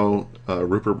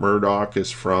 Rupert Murdoch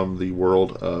is from the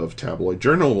world of tabloid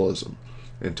journalism.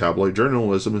 And tabloid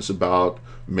journalism is about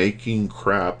making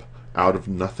crap out of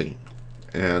nothing.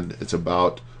 And it's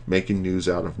about making news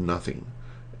out of nothing.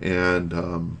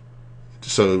 And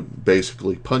so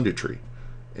basically punditry.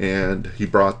 And he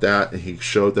brought that, and he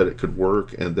showed that it could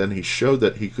work, and then he showed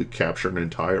that he could capture an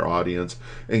entire audience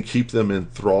and keep them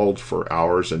enthralled for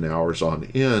hours and hours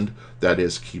on end. That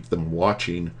is, keep them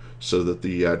watching, so that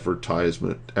the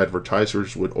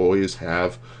advertisers would always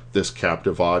have this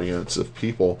captive audience of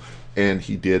people. And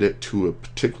he did it to a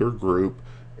particular group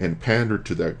and pandered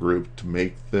to that group to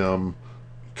make them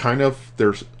kind of,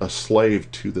 there's a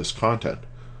slave to this content,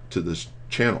 to this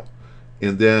channel.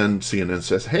 And then CNN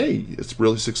says, hey, it's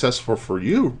really successful for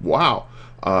you. Wow.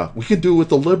 We can do it with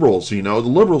the liberals. The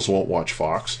liberals won't watch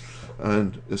Fox.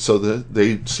 And so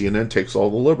CNN takes all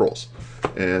the liberals.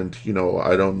 And,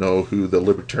 I don't know who the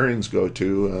libertarians go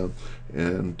to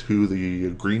and who the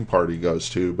Green Party goes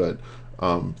to, but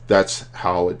that's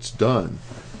how it's done.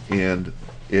 And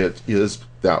it is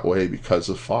that way because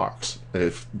of Fox.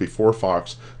 Before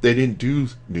Fox, they didn't do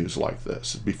news like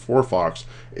this. Before Fox,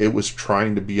 it was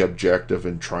trying to be objective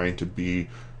and trying to be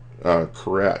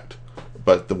correct.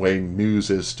 But the way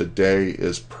news is today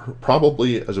is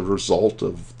probably as a result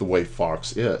of the way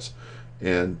Fox is.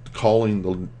 And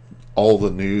calling all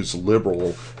the news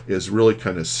liberal is really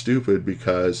kind of stupid,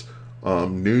 because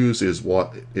news is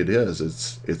what it is.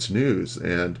 It's news,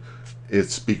 and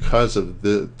it's because of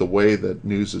the way that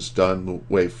news is done, the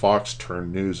way Fox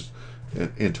turned news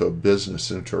into a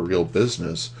business, into a real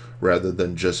business, rather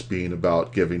than just being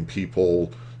about giving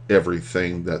people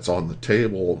everything that's on the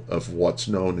table of what's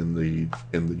known in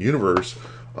the universe.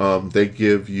 They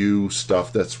give you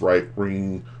stuff that's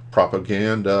right-wing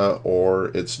propaganda,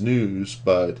 or it's news,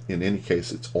 but in any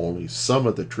case, it's only some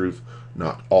of the truth,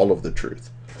 not all of the truth.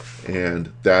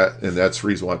 And that's the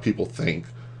reason why people think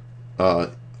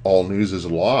all news is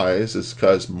lies, is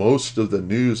because most of the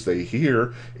news they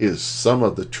hear is some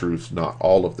of the truth, not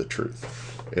all of the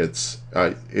truth. It's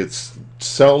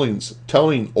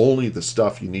telling only the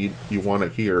stuff you want to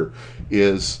hear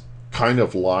is kind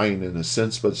of lying in a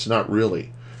sense, but it's not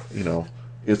really.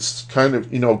 It's kind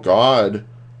of, God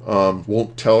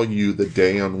won't tell you the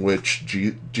day on which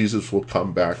Jesus will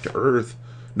come back to earth.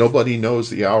 Nobody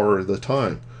knows the hour or the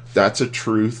time. That's a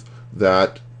truth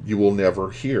that you will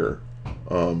never hear.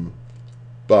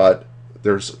 But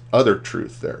there's other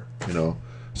truth there,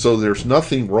 So there's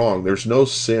nothing wrong. There's no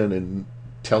sin in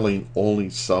telling only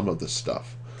some of the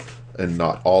stuff and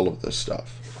not all of the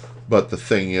stuff. But the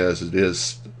thing is, it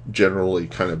is generally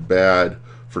kind of bad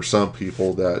for some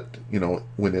people that,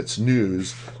 when it's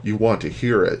news, you want to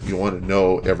hear it. You want to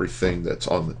know everything that's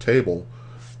on the table,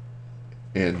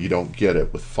 and you don't get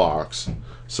it with Fox.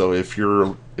 So if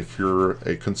you're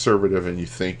a conservative and you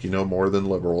think you know more than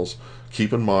liberals,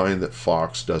 keep in mind that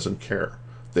Fox doesn't care.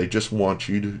 They just want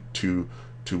you to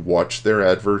watch their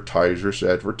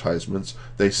advertisements.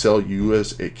 They sell you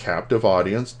as a captive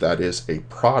audience. That is a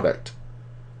product.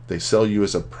 They sell you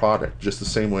as a product, just the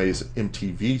same way as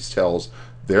MTV sells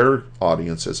their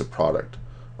audience as a product.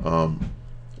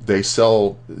 They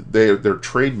sell their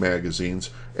trade magazines,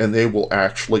 and they will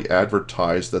actually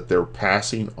advertise that they're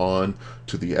passing on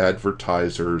to the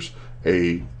advertisers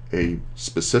a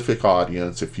specific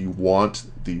audience. If you want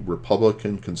the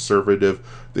Republican conservative,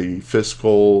 the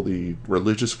fiscal, the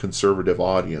religious conservative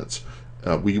audience,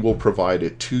 we will provide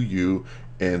it to you,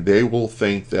 and they will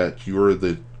think that you're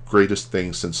the greatest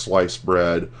thing since sliced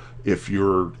bread if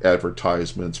your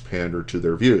advertisements pander to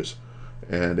their views.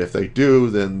 And if they do,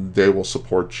 then they will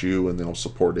support you, and they'll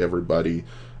support everybody,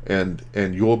 and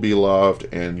you'll be loved,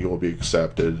 and you'll be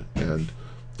accepted, and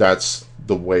that's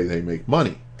the way they make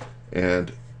money.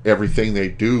 And everything they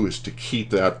do is to keep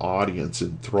that audience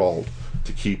enthralled,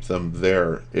 to keep them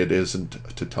there. It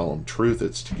isn't to tell them truth,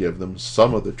 it's to give them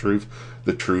some of the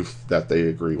truth that they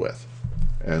agree with.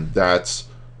 And that's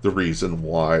the reason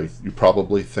why you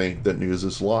probably think that news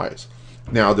is lies.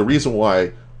 Now, the reason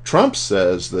why Trump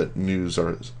says that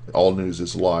all news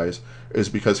is lies is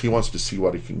because he wants to see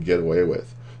what he can get away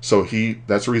with. So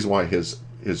that's the reason why his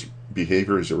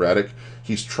behavior is erratic.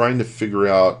 He's trying to figure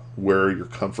out where your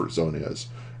comfort zone is,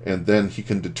 and then he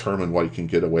can determine what he can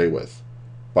get away with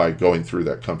by going through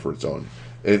that comfort zone.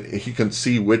 and he can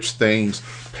see which things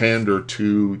pander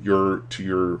to your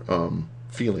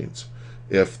feelings.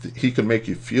 If he can make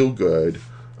you feel good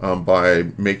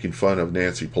by making fun of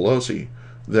Nancy Pelosi,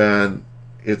 then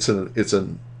it's a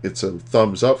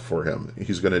thumbs up for him.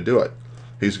 He's going to do it.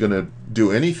 He's going to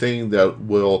do anything that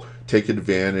will take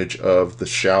advantage of the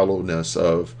shallowness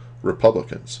of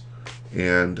Republicans,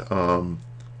 and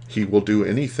he will do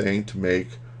anything to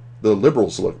make the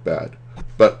liberals look bad.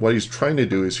 But what he's trying to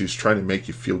do is he's trying to make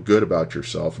you feel good about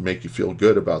yourself, make you feel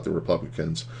good about the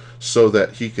Republicans, so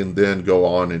that he can then go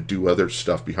on and do other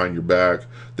stuff behind your back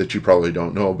that you probably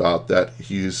don't know about, that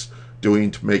he's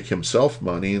doing to make himself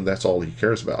money, and that's all he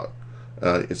cares about.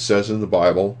 It says in the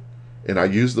Bible, and I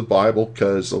use the Bible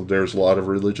because there's a lot of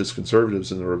religious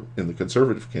conservatives in the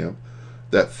conservative camp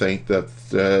that think that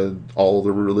all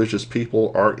the religious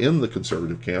people are in the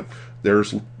conservative camp.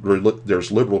 There's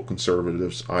liberal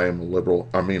conservatives. I am a liberal.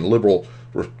 I mean liberal,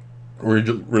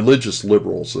 religious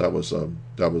liberals. That was a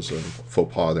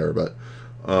faux pas there. But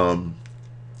I'm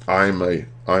a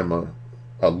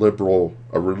liberal,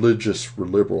 a religious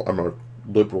liberal. I'm a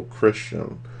liberal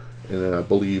Christian, and I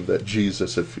believe that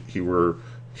Jesus, if he were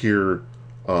here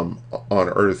on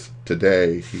earth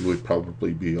today, he would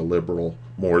probably be a liberal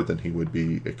more than he would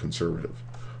be a conservative.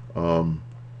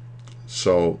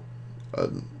 So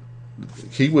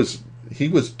he was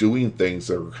doing things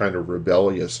that were kind of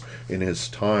rebellious in his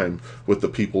time with the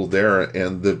people there,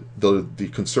 and the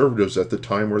conservatives at the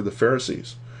time were the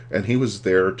Pharisees, and he was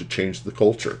there to change the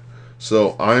culture.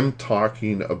 So I'm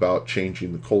talking about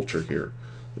changing the culture here.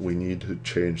 We need to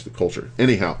change the culture.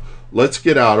 Anyhow, let's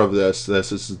get out of this.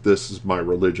 This is my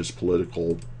religious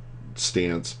political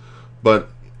stance, but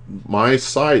my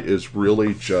site is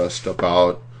really just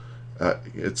about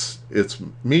it's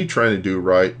me trying to do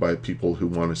right by people who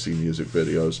want to see music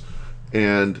videos.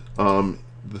 And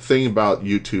the thing about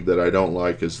YouTube that I don't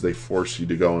like is they force you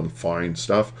to go and find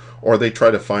stuff, or they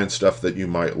try to find stuff that you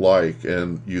might like,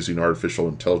 and using artificial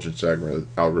intelligence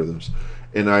algorithms,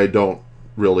 and I don't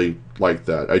really like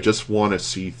that. I just want to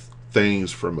see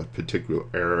things from a particular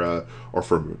era or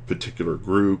from a particular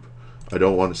group. I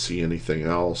don't want to see anything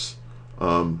else.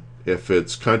 If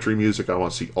it's country music, I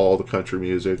want to see all the country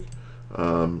music.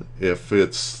 If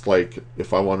it's like,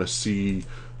 if I want to see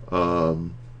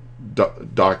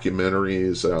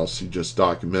documentaries, I'll see just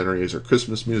documentaries, or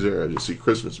Christmas music, I just see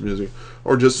Christmas music,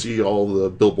 or just see all the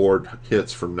Billboard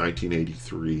hits from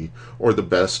 1983, or the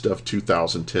best of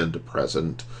 2010 to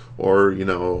present, or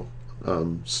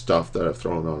stuff that I've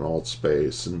thrown on Alt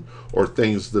Space, and or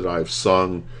things that I've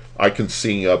sung. I can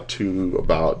sing up to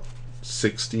about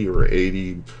 60 or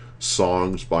 80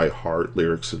 songs by heart,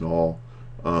 lyrics and all.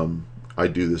 I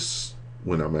do this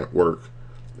when I'm at work,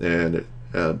 and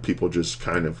people just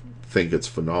kind of think it's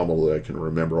phenomenal that I can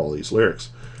remember all these lyrics.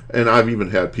 And I've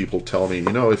even had people tell me,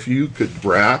 if you could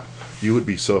rap, you would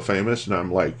be so famous. And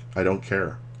I'm like, I don't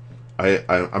care.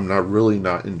 I'm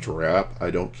not into rap. I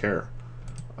don't care.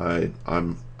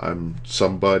 I'm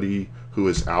somebody who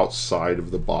is outside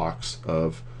of the box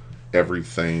of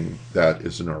everything that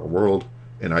is in our world,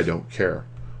 and I don't care.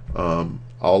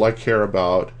 All I care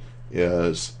about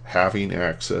is having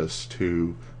access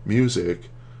to music,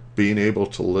 being able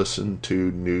to listen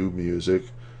to new music,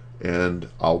 and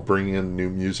I'll bring in new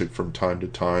music from time to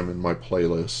time in my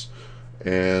playlists.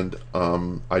 And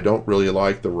I don't really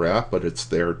like the rap, but it's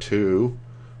there too.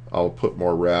 I'll put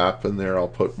more rap in there. I'll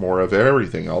put more of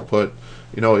everything. I'll put,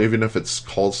 even if it's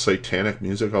called satanic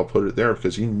music, I'll put it there,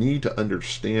 because you need to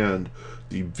understand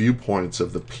the viewpoints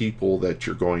of the people that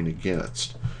you're going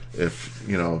against. If,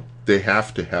 they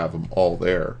have to have them all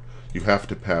there. You have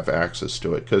to have access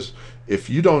to it, because if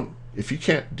you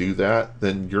can't do that,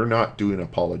 then you're not doing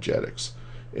apologetics.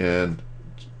 And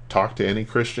talk to any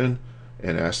Christian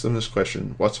and ask them this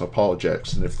question: what's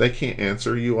apologetics? And if they can't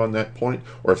answer you on that point,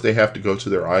 or if they have to go to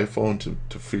their iPhone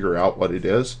to figure out what it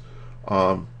is,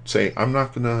 say,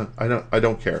 I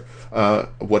don't care.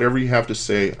 Whatever you have to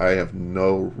say, I have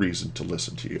no reason to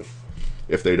listen to you,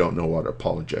 if they don't know what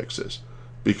apologetics is.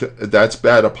 Because that's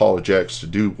bad apologetics to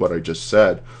do what I just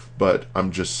said, but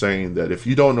I'm just saying that if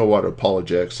you don't know what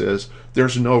apologetics is,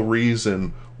 there's no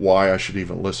reason why I should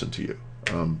even listen to you.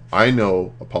 I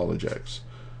know apologetics,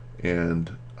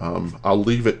 and I'll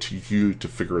leave it to you to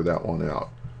figure that one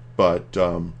out. But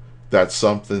that's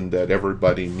something that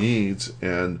everybody needs,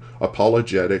 and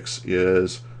apologetics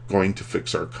is going to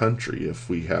fix our country if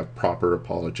we have proper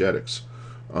apologetics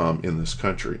in this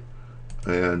country.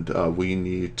 And we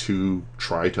need to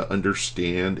try to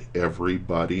understand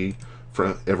everybody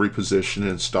from every position,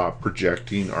 and stop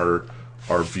projecting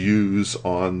our views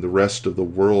on the rest of the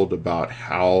world about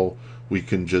how we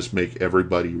can just make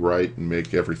everybody right and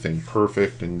make everything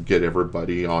perfect and get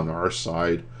everybody on our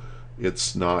side,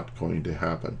 it's not going to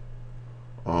happen.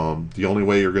 The only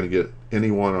way you're going to get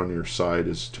anyone on your side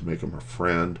is to make them a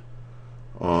friend.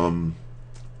 Um,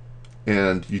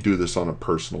 and you do this on a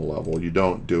personal level. You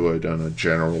don't do it on a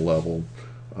general level.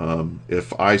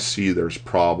 If I see there's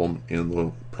problems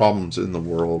in the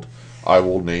world, I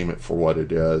will name it for what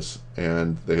it is,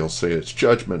 and they'll say it's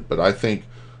judgment. But I think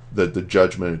that the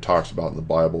judgment it talks about in the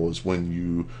Bible is when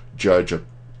you judge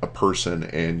a person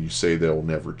and you say they'll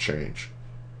never change,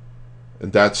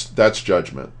 and that's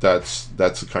judgment. That's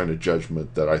the kind of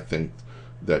judgment that I think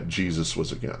that Jesus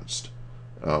was against.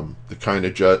 The kind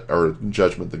of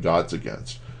judgment that God's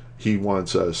against. He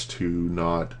wants us to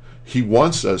not. He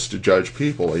wants us to judge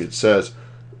people. It says,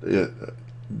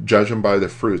 judge them by their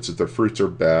fruits. If their fruits are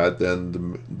bad,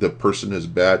 then the person is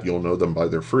bad. You'll know them by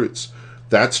their fruits.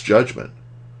 That's judgment.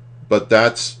 But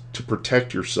that's to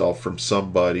protect yourself from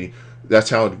somebody. That's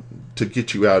how to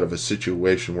get you out of a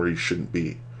situation where you shouldn't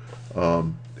be.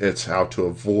 It's how to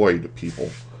avoid people.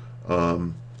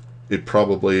 It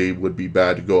probably would be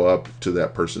bad to go up to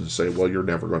that person and say, well, you're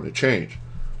never going to change.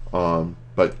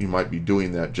 But you might be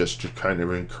doing that just to kind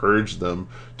of encourage them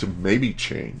to maybe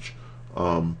change.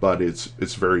 But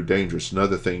it's very dangerous.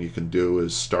 Another thing you can do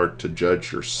is start to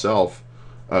judge yourself,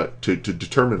 to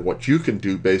determine what you can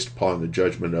do based upon the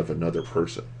judgment of another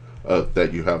person,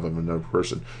 that you have of another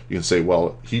person. You can say,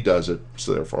 well, he does it,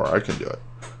 so therefore I can do it.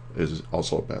 Is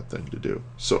also a bad thing to do.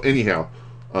 So anyhow,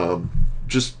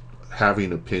 just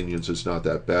having opinions is not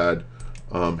that bad.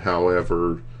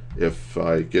 However, if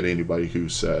I get anybody who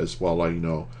says, well,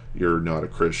 you're not a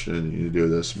Christian and you do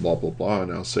this, blah, blah, blah,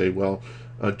 and I'll say, well,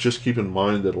 just keep in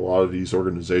mind that a lot of these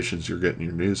organizations you're getting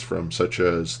your news from, such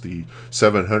as the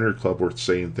 700 Club, were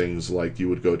saying things like you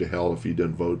would go to hell if you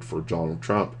didn't vote for Donald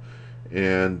Trump.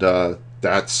 And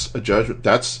that's a judgment.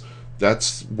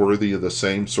 That's worthy of the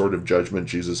same sort of judgment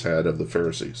Jesus had of the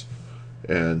Pharisees.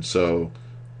 And so,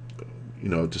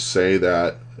 to say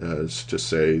that is to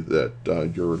say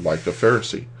that you're like a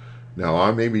Pharisee. Now,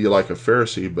 I may be like a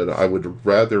Pharisee, but I would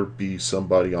rather be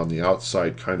somebody on the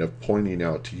outside kind of pointing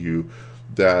out to you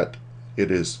that it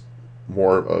is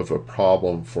more of a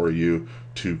problem for you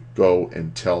to go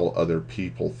and tell other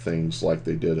people things like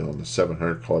they did on the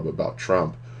 700 Club about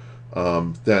Trump,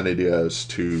 than it is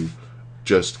to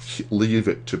just leave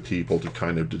it to people to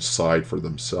kind of decide for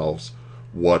themselves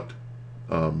what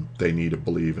they need to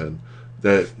believe in.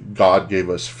 That God gave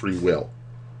us free will,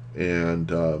 and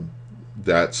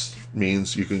that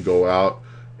means you can go out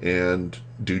and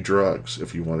do drugs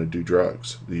if you want to do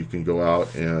drugs. You can go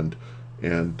out and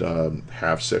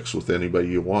have sex with anybody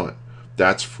you want.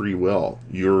 That's free will.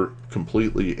 You're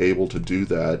completely able to do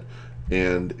that,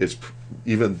 and it's,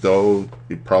 even though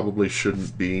it probably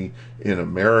shouldn't be in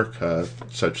America,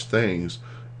 such things,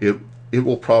 it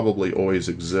will probably always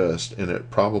exist, and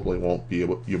it probably won't be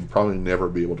able. You'll probably never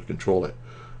be able to control it.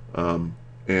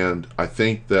 And I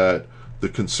think that the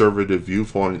conservative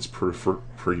viewpoints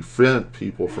prevent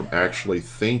people from actually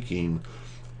thinking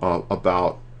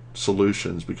about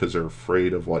solutions because they're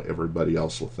afraid of what everybody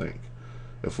else will think.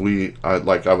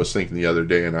 I was thinking the other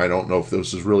day, and I don't know if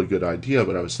this is a really good idea,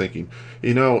 but I was thinking,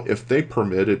 if they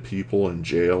permitted people in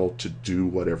jail to do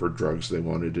whatever drugs they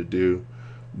wanted to do,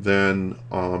 then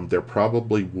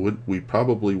we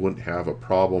probably wouldn't have a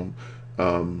problem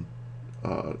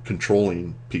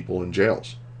controlling people in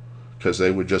jails, because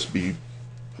they would just be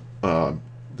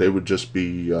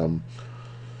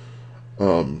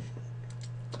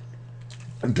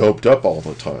doped up all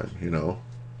the time.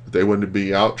 They wouldn't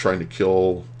be out trying to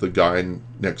kill the guy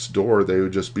next door. They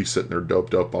would just be sitting there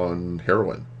doped up on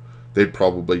heroin. They'd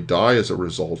probably die as a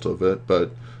result of it,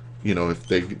 but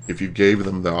if you gave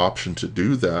them the option to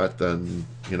do that, then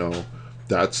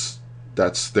that's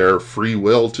their free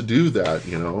will to do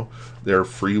that. Their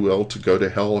free will to go to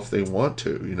hell if they want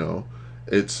to.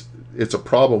 It's a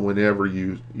problem whenever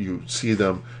you see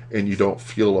them and you don't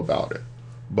feel about it.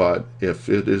 But if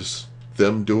it is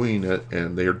them doing it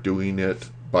and they're doing it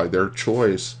by their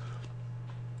choice,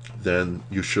 then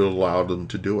you should allow them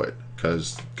to do it,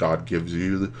 because God gives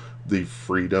you the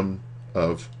freedom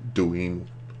of doing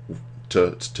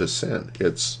to sin.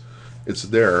 It's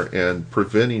there, and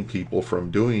preventing people from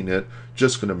doing it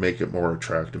just going to make it more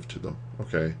attractive to them.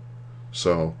 Okay,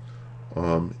 so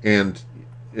and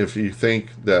if you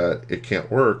think that it can't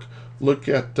work, look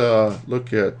at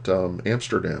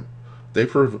Amsterdam. They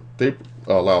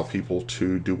allow people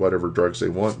to do whatever drugs they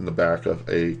want in the back of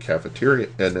a cafeteria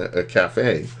and a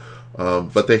cafe,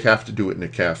 But they have to do it in a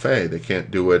cafe. They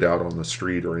can't do it out on the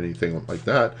street or anything like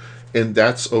that. And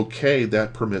that's okay.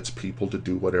 That permits people to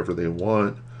do whatever they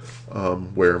want,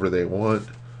 wherever they want.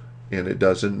 And it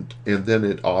doesn't, and then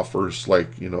it offers,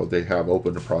 like, they have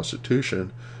open to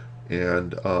prostitution,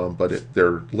 and but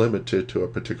they're limited to a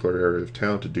particular area of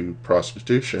town to do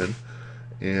prostitution.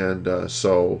 And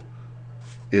so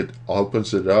it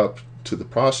opens it up to the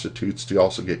prostitutes to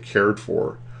also get cared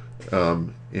for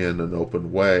in an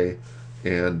open way,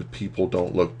 and people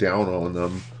don't look down on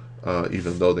them,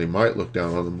 even though they might look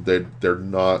down on them. They're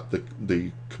not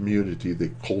the community,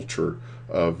 the culture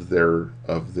of their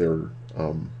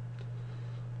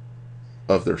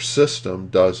system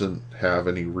doesn't have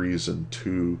any reason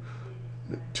to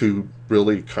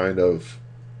really kind of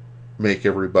make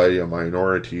everybody a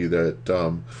minority that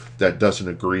doesn't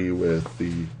agree with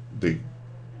the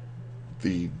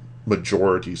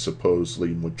majority,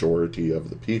 supposedly majority of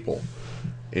the people.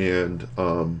 And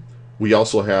we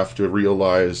also have to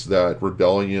realize that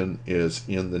rebellion is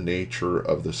in the nature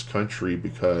of this country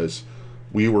because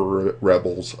we were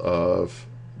rebels of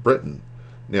Britain.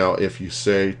 Now, if you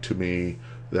say to me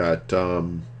that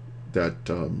don't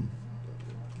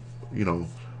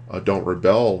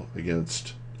rebel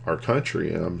against our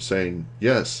country, and I'm saying,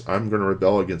 yes, I'm going to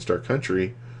rebel against our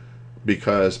country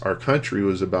because our country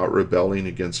was about rebelling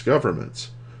against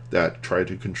governments that try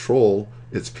to control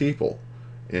its people.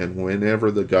 And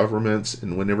whenever the governments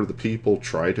and whenever the people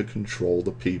try to control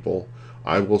the people,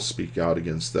 I will speak out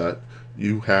against that.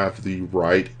 You have the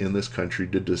right in this country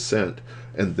to dissent,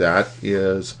 and that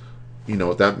is,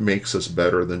 that makes us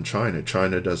better than China.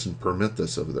 China doesn't permit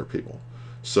this of their people.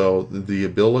 So the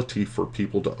ability for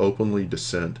people to openly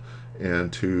dissent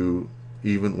and to,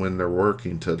 even when they're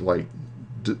working, to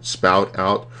spout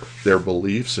out their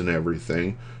beliefs and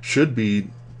everything should be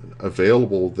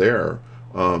available there.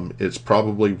 It's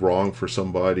probably wrong for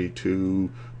somebody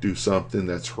to do something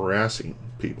that's harassing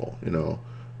people,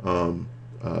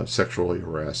 sexually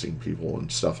harassing people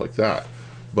and stuff like that.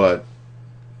 But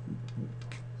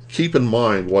keep in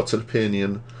mind what's an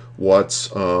opinion,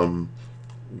 what's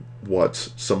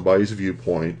somebody's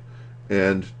viewpoint,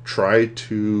 and try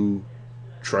to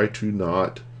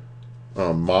not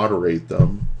moderate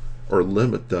them or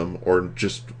limit them or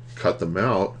just cut them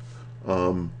out.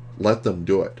 Let them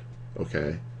do it.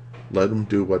 Okay, let them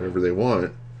do whatever they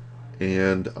want,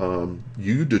 and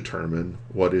you determine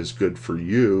what is good for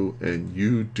you, and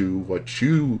you do what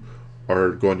you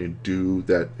are going to do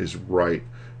that is right,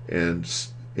 and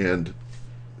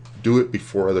do it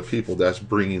before other people. That's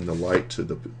bringing the light to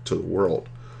the world.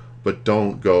 But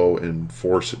don't go and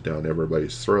force it down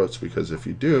everybody's throats, because if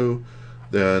you do,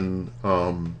 then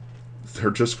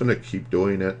they're just going to keep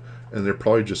doing it, and they're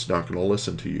probably just not going to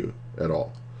listen to you at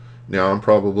all. Now, I'm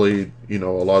probably, a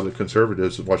lot of the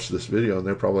conservatives have watched this video, and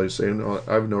they're probably saying, no,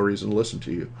 I have no reason to listen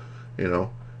to you, And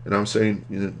I'm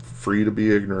saying, free to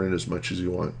be ignorant as much as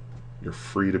you want. You're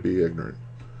free to be ignorant.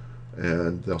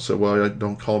 And they'll say, well,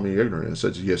 don't call me ignorant. I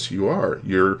said, yes, you are.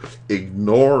 You're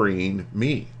ignoring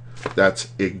me. That's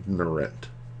ignorant.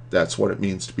 That's what it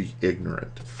means to be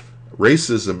ignorant.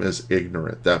 Racism is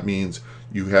ignorant. That means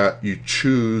you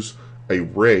choose a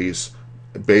race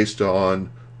based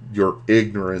on your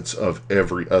ignorance of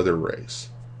every other race.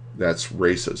 That's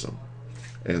racism.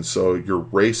 And so you're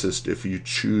racist if you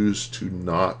choose to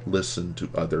not listen to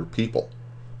other people.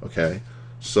 Okay?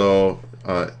 So,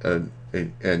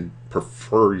 and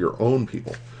prefer your own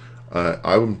people.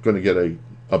 I'm going to get a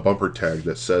bumper tag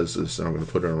that says this, and I'm going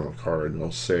to put it on my car, and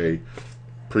it'll say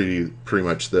pretty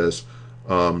much this: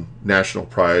 national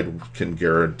pride can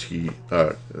guarantee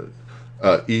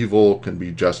evil can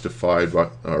be justified,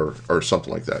 or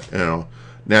something like that.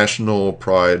 National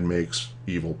pride makes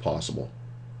evil possible,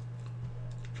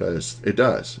 because it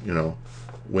does.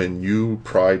 When you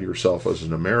pride yourself as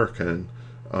an American,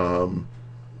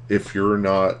 if you're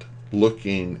not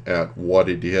looking at what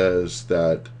it is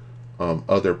that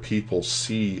other people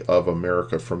see of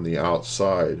America from the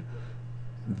outside,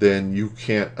 then you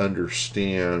can't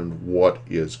understand what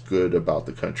is good about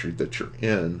the country that you're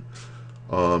in.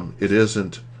 It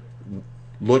isn't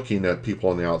looking at people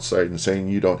on the outside and saying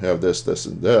you don't have this, this,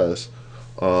 and this.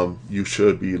 You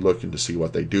should be looking to see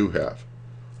what they do have.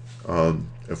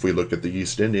 If we look at the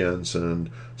East Indians and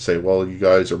say, well, you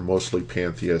guys are mostly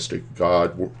pantheistic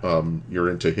God, you're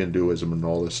into Hinduism and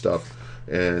all this stuff,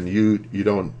 and you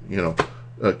don't,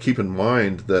 keep in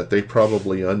mind that they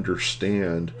probably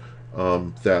understand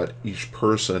that each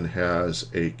person has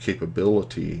a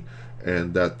capability,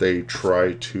 and that they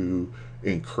try to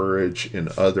encourage in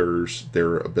others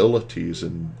their abilities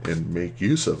and make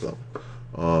use of them.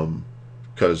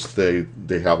 because they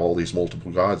have all these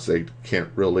multiple gods. They can't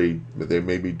really, they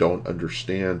maybe don't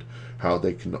understand how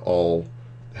they can all,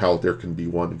 how there can be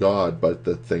one God. But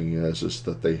the thing is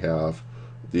that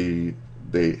the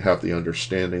they have the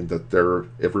understanding that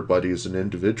everybody is an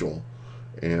individual,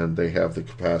 and they have the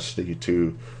capacity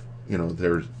to,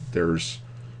 there's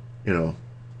you know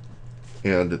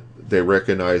and they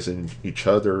recognize in each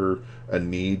other a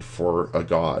need for a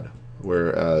God,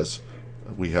 whereas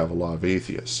we have a lot of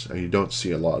atheists, and you don't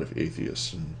see a lot of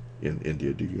atheists in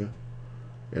India, do you?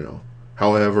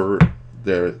 However,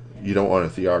 there, you don't want a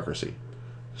theocracy,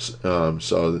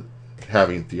 so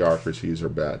having theocracies are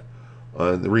bad.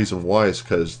 And the reason why is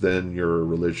because then your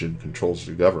religion controls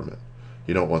the government.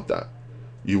 You don't want that.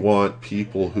 You want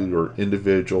people who are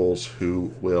individuals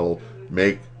who will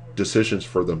make decisions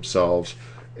for themselves,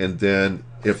 and then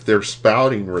if they're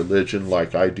spouting religion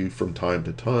like I do from time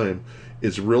to time,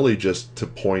 is really just to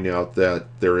point out that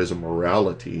there is a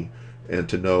morality and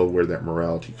to know where that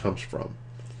morality comes from.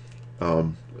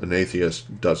 An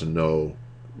atheist doesn't know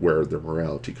where their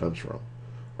morality comes from,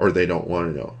 or they don't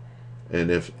want to know.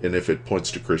 And if it points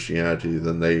to Christianity,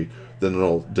 then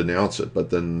they'll denounce it,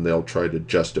 but then they'll try to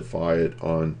justify it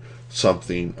on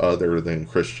something other than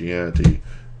Christianity,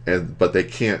 but they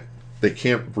can't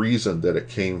reason that it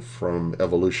came from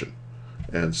evolution.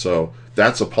 And so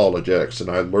that's apologetics, and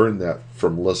I learned that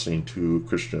from listening to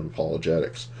Christian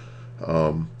apologetics.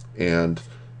 And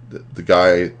the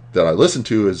guy that I listen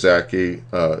to is Ravi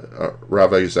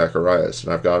Zacharias,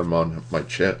 and I've got him on my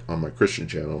Christian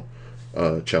channel,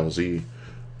 Channel Z,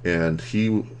 and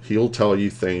he'll tell you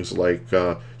things like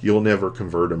you'll never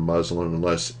convert a Muslim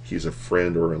unless he's a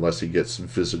friend or unless he gets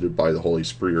visited by the Holy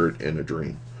Spirit in a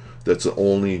dream. That's the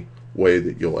only way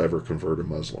that you'll ever convert a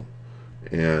Muslim.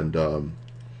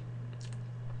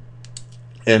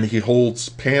 And he holds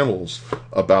panels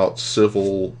about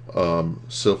civil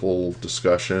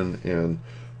discussion and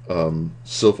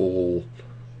civil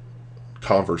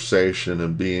conversation,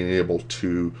 and being able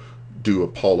to do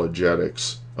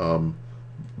apologetics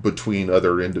between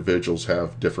other individuals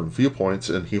have different viewpoints.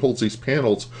 And he holds these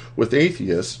panels with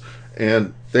atheists,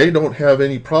 and they don't have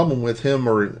any problem with him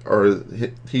or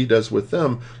he does with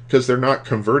them, because they're not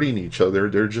converting each other.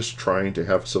 They're just trying to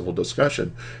have civil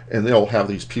discussion. And they'll have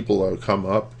these people that come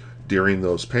up during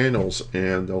those panels,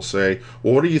 and they'll say,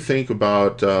 well, what do you think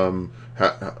about how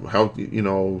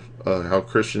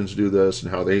Christians do this,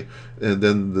 and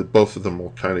then both of them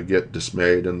will kind of get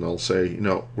dismayed, and they'll say,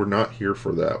 we're not here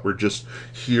for that. We're just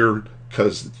here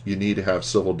because you need to have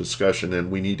civil discussion, and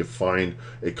we need to find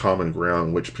a common ground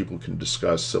in which people can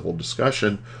discuss civil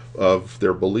discussion of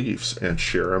their beliefs and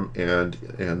share them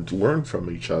and learn from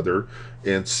each other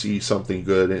and see something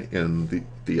good in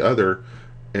the other.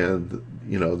 And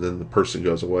then the person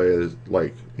goes away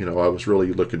like, I was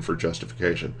really looking for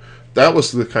justification. That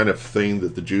was the kind of thing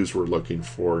that the Jews were looking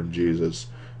for in Jesus.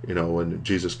 When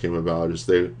Jesus came about, is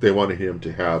they wanted him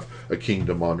to have a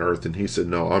kingdom on earth, and he said,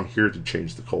 no, I'm here to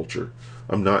change the culture.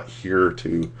 I'm not here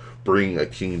to bring a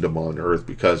kingdom on earth,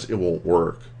 because it won't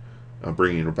work. I'm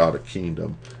bringing about a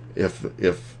kingdom. If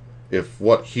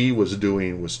what he was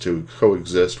doing was to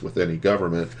coexist with any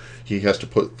government, he has to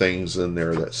put things in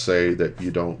there that say that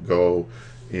you don't go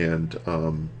and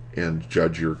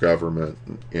judge your government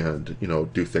and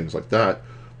do things like that.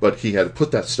 But he had to put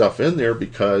that stuff in there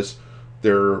because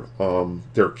they're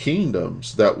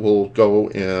kingdoms that will go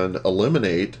and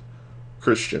eliminate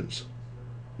Christians.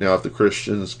 Now, if the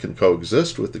Christians can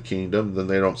coexist with the kingdom, then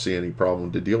they don't see any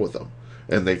problem to deal with them,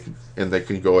 and they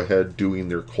can go ahead doing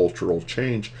their cultural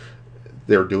change.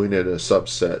 They're doing it a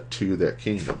subset to that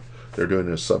kingdom. They're doing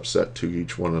a subset to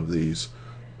each one of these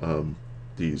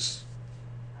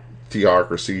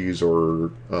theocracies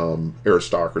or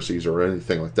aristocracies or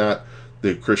anything like that.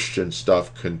 The Christian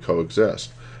stuff can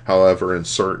coexist. However, in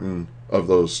certain of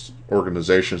those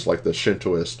organizations, like the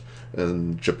Shintoist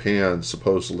in Japan,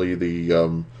 supposedly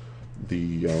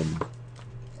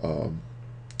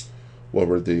what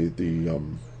were the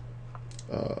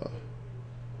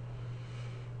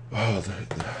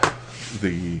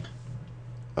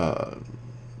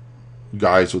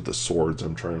guys with the swords.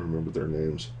 I'm trying to remember their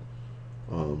names.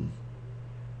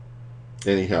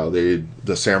 Anyhow, the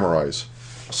samurais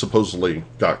supposedly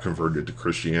got converted to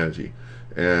Christianity,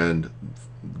 and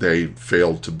they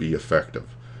failed to be effective.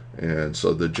 And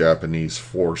so the Japanese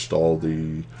forced all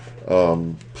the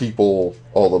people,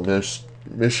 all the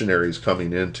missionaries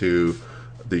coming into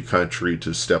the country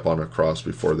to step on a cross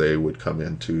before they would come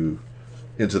into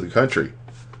the country,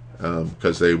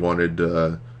 because they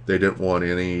didn't want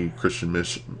any Christian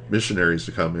missionaries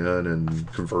to come in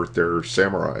and convert their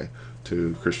samurai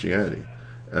to Christianity.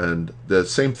 And the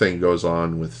same thing goes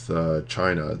on with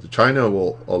China. China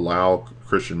will allow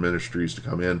Christian ministries to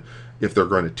come in if they're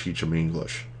going to teach them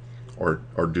English, or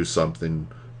do something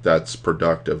that's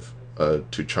productive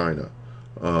to China.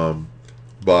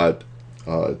 But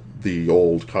the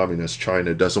old communist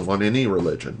China doesn't want any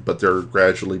religion, but they're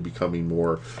gradually becoming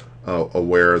more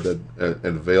aware that and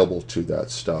available to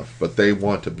that stuff. But they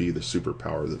want to be the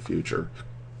superpower of the future.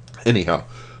 Anyhow,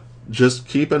 just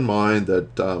keep in mind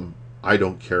that I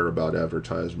don't care about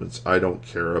advertisements. I don't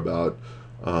care about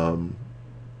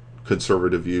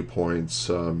conservative viewpoints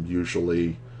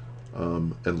usually,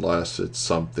 unless it's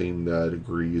something that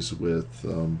agrees with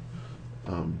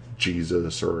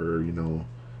Jesus, or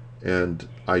and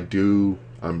I do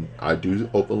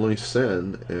openly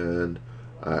sin, and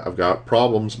I've got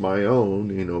problems my own.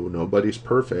 Nobody's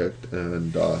perfect,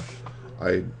 and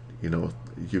I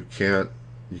you can't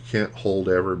hold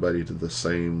everybody to the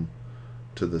same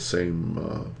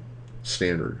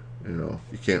standard. You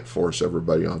can't force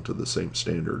everybody onto the same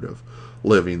standard of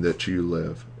living that you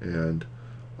live, and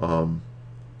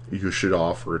you should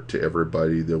offer to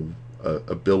everybody the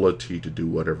ability to do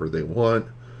whatever they want,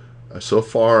 so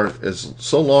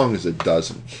long as it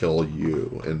doesn't kill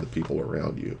you and the people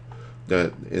around you.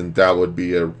 That would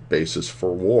be a basis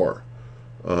for war.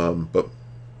 But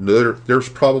there's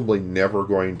probably never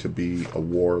going to be a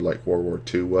war like World War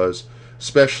II was,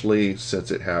 especially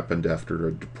since it happened after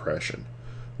a depression.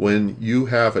 When you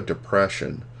have a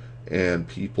depression and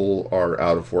people are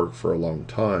out of work for a long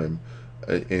time,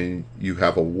 and you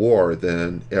have a war,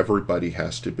 then everybody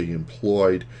has to be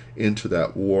employed into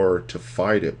that war to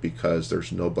fight it, because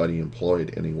there's nobody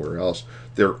employed anywhere else.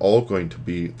 They're all going to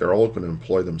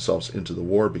employ themselves into the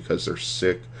war because they're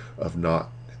sick of not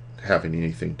having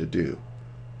anything to do.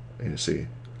 You see,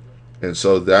 and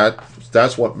so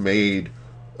that's what made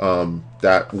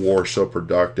that war so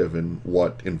productive, and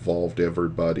what involved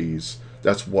everybody's.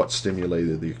 That's what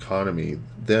stimulated the economy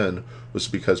then, was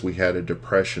because we had a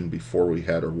depression before we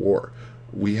had a war.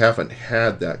 We haven't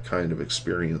had that kind of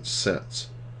experience since.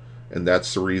 And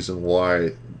that's the reason why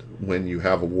when you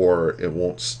have a war, it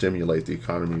won't stimulate the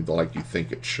economy like you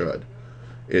think it should.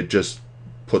 It just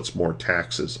puts more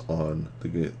taxes on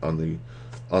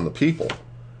the people.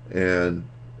 And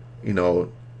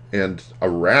and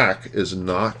Iraq is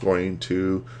not going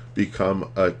to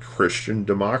become a Christian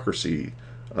democracy.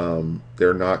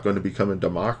 They're not going to become a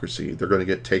democracy. They're going to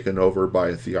get taken over by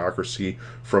a theocracy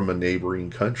from a neighboring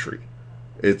country.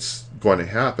 It's going to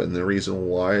happen. The reason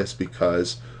why is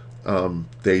because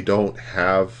they don't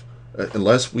have,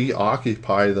 unless we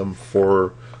occupy them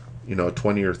for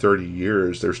 20 or 30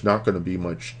 years, there's not going to be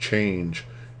much change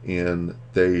in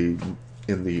the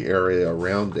area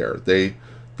around there.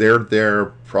 They're there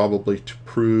probably to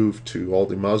prove to all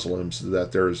the Muslims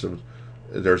that there's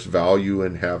value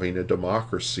in having a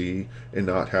democracy and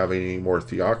not having any more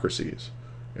theocracies.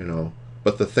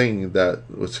 But the thing that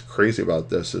was crazy about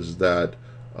this is that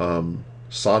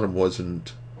Saddam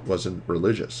wasn't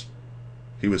religious.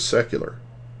 He was secular,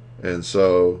 and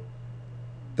so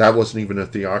that wasn't even a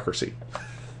theocracy.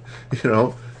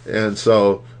 And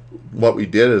so what we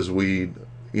did is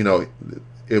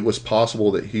it was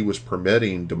possible that he was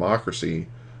permitting democracy.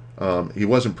 He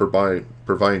wasn't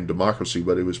providing democracy,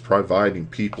 but he was providing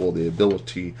people the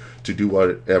ability to do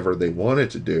whatever they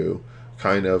wanted to do,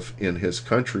 kind of in his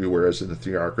country, whereas in a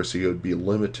theocracy it would be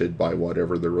limited by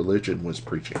whatever the religion was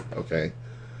preaching. Okay,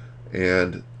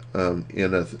 and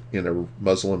in a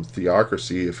Muslim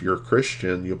theocracy, if you're a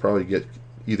Christian, you'll probably get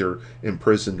either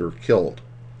imprisoned or killed,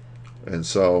 and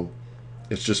so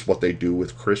it's just what they do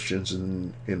with Christians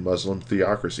in Muslim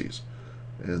theocracies.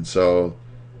 And so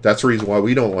that's the reason why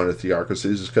we don't want a theocracy,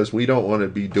 is because we don't want to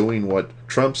be doing what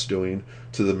Trump's doing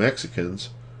to the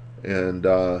Mexicans. And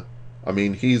it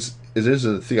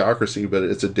isn't a theocracy, but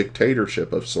it's a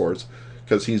dictatorship of sorts,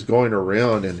 because he's going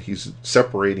around and he's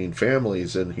separating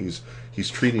families, and he's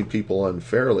treating people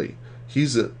unfairly.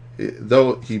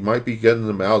 Though he might be getting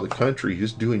them out of the country,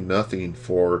 he's doing nothing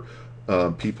for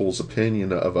people's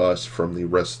opinion of us from the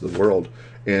rest of the world,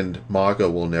 and MAGA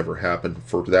will never happen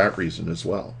for that reason as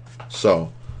well.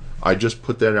 So I just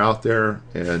put that out there,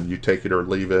 and you take it or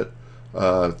leave it.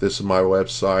 This is my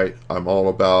website. I'm all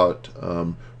about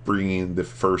bringing the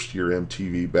first year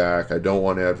MTV back. I don't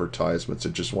want advertisements.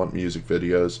 I just want music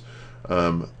videos.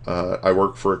 I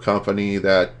work for a company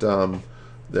that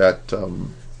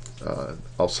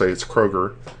I'll say it's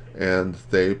Kroger, and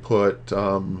they put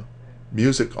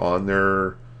music on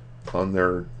their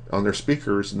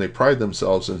speakers, and they pride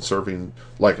themselves in serving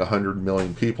like 100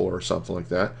 million people or something like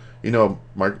that.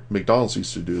 McDonald's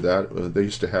used to do that. They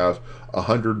used to have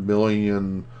 100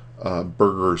 million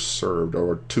burgers served,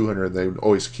 or 200. They would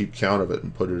always keep count of it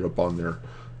and put it up on there.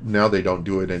 Now they don't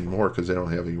do it anymore because they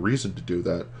don't have any reason to do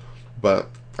that. But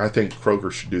I think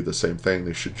Kroger should do the same thing.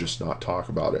 They should just not talk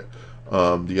about it.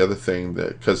 The other thing,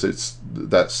 that because it's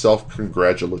that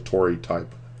self-congratulatory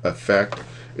type effect,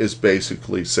 is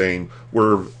basically saying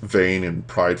we're vain and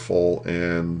prideful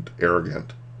and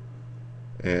arrogant,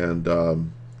 and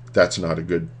that's not a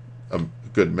good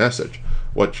message.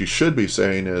 What you should be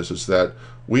saying is that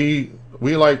we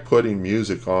like putting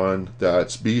music on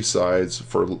that's B-sides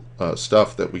for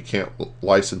stuff that we can't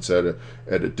license at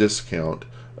a discount,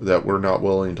 that we're not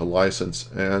willing to license,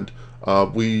 and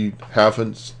we're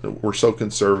so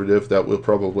conservative that we'll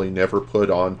probably never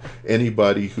put on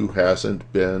anybody who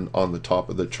hasn't been on the top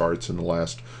of the charts in the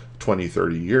last 20,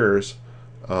 30 years,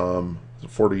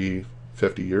 40,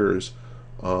 50 years.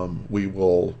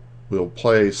 We'll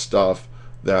play stuff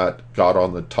that got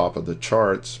on the top of the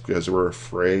charts because we're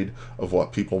afraid of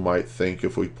what people might think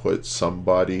if we put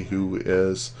somebody who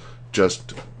is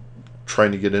just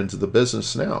trying to get into the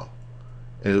business now.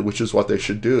 And which is what they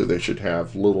should do. They should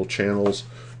have little channels,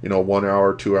 1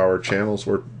 hour, 2 hour channels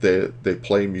where they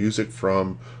play music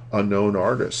from unknown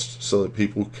artists so that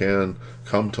people can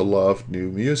come to love new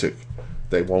music.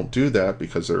 They won't do that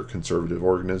because they're a conservative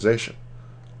organization.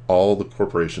 All the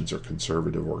corporations are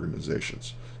conservative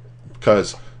organizations.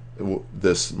 Because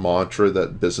this mantra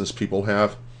that business people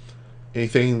have,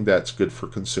 anything that's good for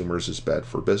consumers is bad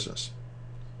for business.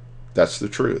 That's the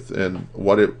truth. And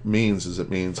what it means is,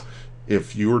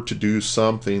 if you were to do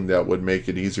something that would make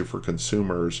it easier for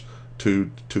consumers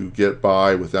to get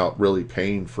by without really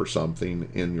paying for something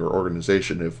in your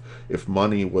organization, if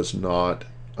money was not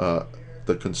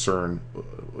the concern,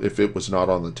 if it was not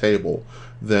on the table,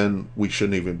 then we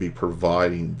shouldn't even be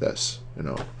providing this.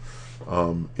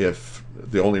 If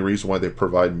the only reason why they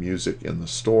provide music in the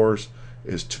stores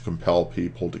is to compel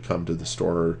people to come to the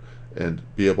store and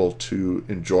be able to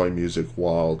enjoy music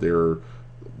while they're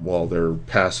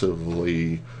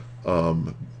passively,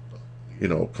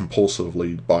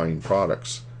 compulsively buying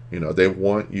products. They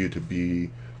want you to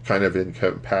be kind of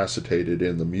incapacitated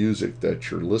in the music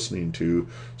that you're listening to,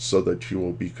 so that you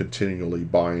will be continually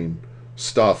buying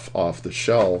stuff off the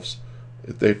shelves.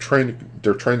 They're trying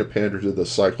to pander to the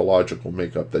psychological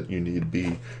makeup that you need to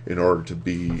be in order to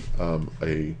be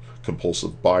a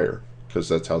compulsive buyer, because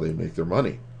that's how they make their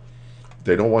money.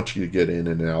 They don't want you to get in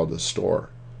and out of the store,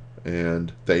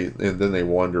 and then they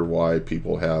wonder why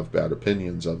people have bad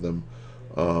opinions of them,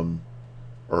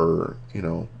 or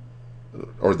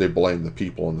they blame the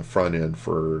people on the front end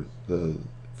for the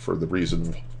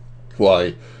reason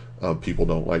why people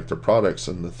don't like their products.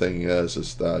 And the thing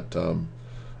is that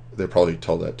they probably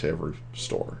tell that to every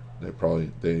store.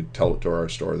 They tell it to our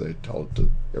store. They tell it to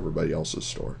everybody else's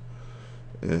store,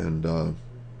 and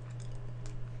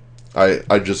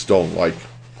I just don't like.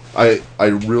 I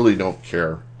really don't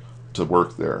care to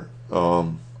work there.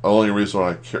 The only reason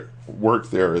I work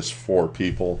there is for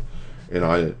people, and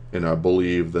I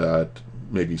believe that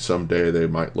maybe someday they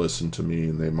might listen to me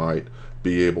and they might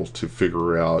be able to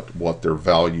figure out what their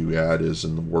value add is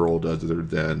in the world, other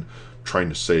than trying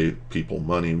to save people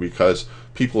money. Because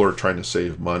people are trying to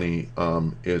save money.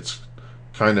 It's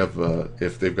kind of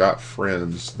if they've got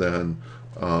friends, then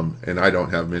and I don't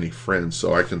have many friends,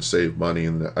 so I can save money,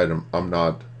 and I'm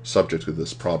not subject to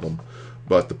this problem.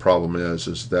 But the problem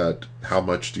is that how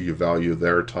much do you value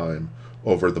their time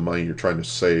over the money you're trying to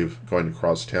save? Going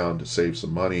across town to save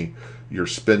some money, you're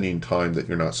spending time that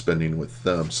you're not spending with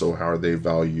them. So how are they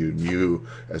valuing you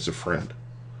as a friend?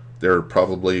 They're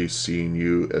probably seeing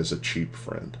you as a cheap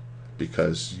friend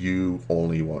because you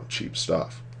only want cheap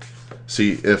stuff.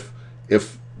 See, if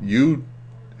you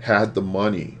had the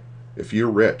money, if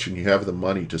you're rich and you have the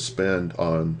money to spend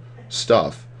on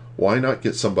stuff, why not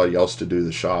get somebody else to do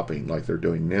the shopping like they're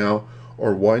doing now?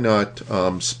 Or why not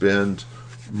spend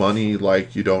money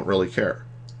like you don't really care?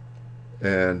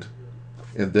 And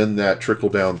then that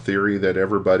trickle-down theory that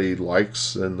everybody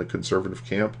likes in the conservative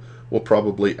camp will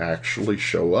probably actually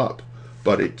show up.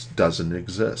 But it doesn't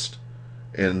exist.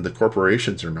 And the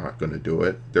corporations are not going to do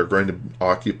it. They're going to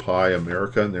occupy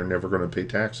America, and they're never going to pay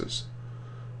taxes.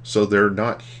 So they're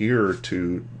not here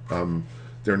to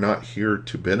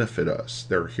benefit us.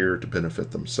 They're here to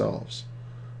benefit themselves.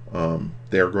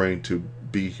 They're going to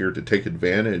be here to take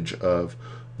advantage of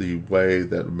the way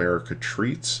that America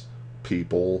treats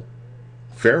people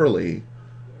fairly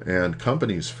and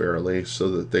companies fairly, so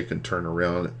that they can turn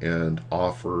around and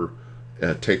offer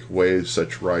take away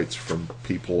such rights from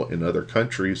people in other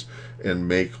countries and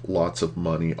make lots of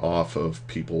money off of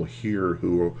people here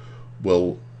who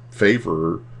will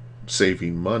favor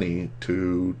saving money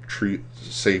to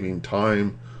saving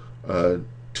time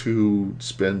to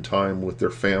spend time with their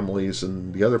families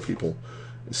and the other people.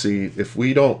 See, if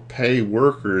we don't pay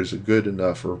workers a good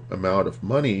enough amount of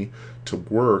money to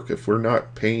work, if we're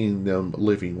not paying them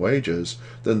living wages,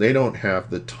 then they don't have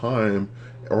the time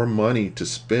or money to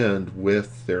spend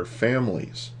with their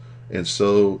families. And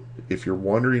so, if you're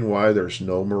wondering why there's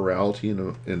no morality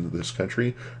in this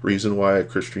country, reason why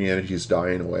Christianity is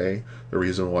dying away, the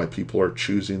reason why people are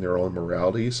choosing their own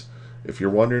moralities, if you're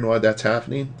wondering why that's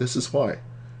happening, this is why.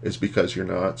 It's because you're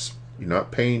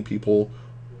not paying people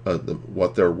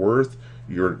what they're worth.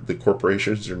 The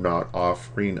corporations are not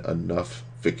offering enough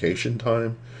vacation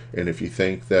time. And if you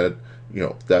think that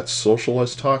that's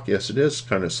socialist talk, yes, it is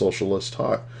kind of socialist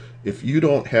talk. If you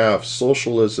don't have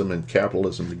socialism and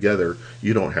capitalism together,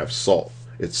 you don't have salt.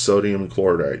 It's sodium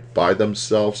chloride. By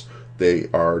themselves, they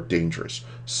are dangerous.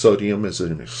 Sodium is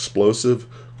an explosive.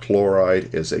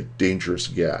 Chloride is a dangerous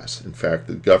gas. In fact,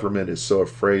 the government is so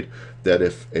afraid that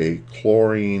if a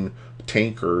chlorine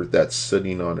tanker that's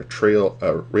sitting on a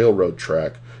railroad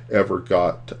track ever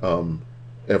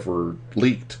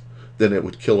leaked, then it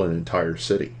would kill an entire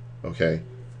city. Okay,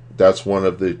 that's one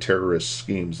of the terrorist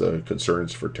schemes, the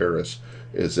concerns for terrorists,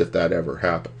 is if that ever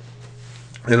happened.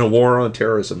 And a war on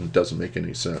terrorism doesn't make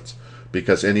any sense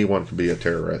because anyone can be a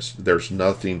terrorist. There's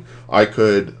nothing I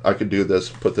could do this.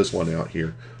 Put this one out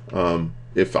here.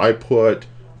 If I put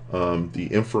the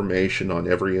information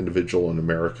on every individual in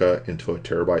America into a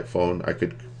terabyte phone, I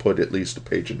could put at least a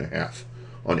page and a half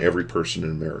on every person in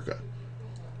America.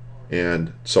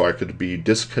 And so I could be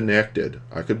disconnected.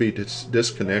 I could be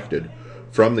disconnected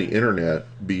from the internet.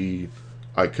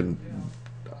 I can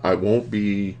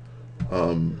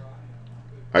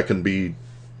be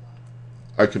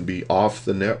off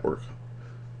the network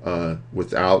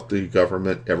without the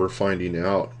government ever finding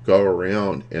out. Go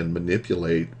around and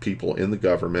manipulate people in the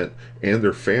government and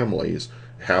their families.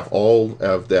 Have all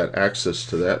of that access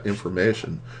to that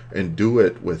information and do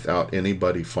it without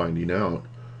anybody finding out.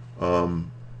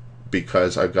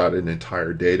 Because I've got an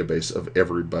entire database of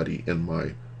everybody in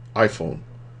my iPhone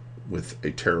with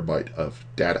a terabyte of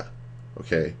data.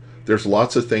 Okay, there's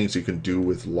lots of things you can do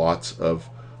with lots of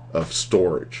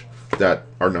storage that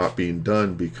are not being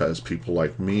done because people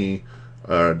like me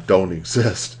don't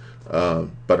exist. But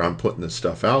I'm putting this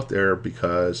stuff out there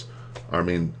because,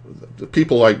 the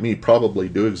people like me probably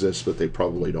do exist, but they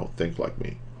probably don't think like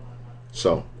me.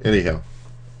 So anyhow,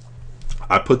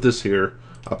 I put this here.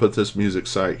 I put this music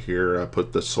site here. I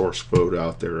put the source code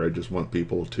out there. I just want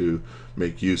people to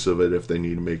make use of it if they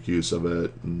need to make use of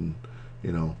it. And,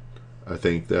 I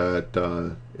think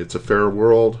that it's a fair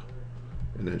world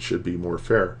and it should be more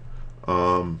fair.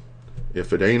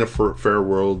 If it ain't a fair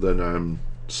world, then I'm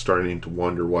starting to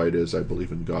wonder why it is I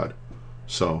believe in God.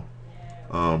 So,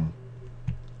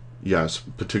 yes,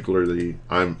 particularly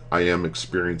I am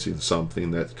experiencing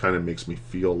something that kind of makes me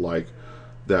feel like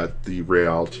that the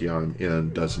reality I'm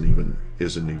in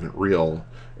isn't even real,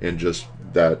 and just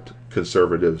that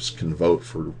conservatives can vote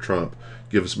for Trump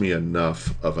gives me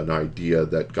enough of an idea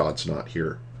that God's not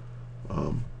here,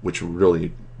 which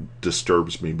really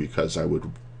disturbs me because I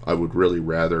would really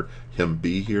rather him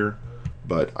be here,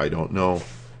 but I don't know.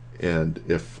 And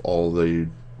if all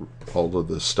of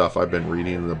the stuff I've been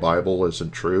reading in the Bible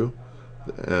isn't true,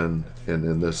 and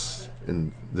in this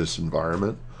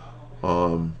environment,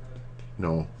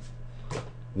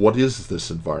 what is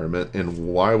this environment,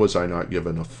 and why was I not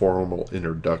given a formal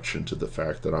introduction to the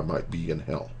fact that I might be in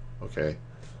hell? Okay,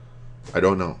 I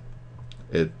don't know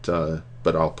it,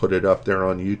 but I'll put it up there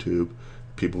on YouTube.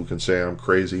 People can say I'm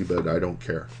crazy, but I don't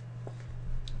care.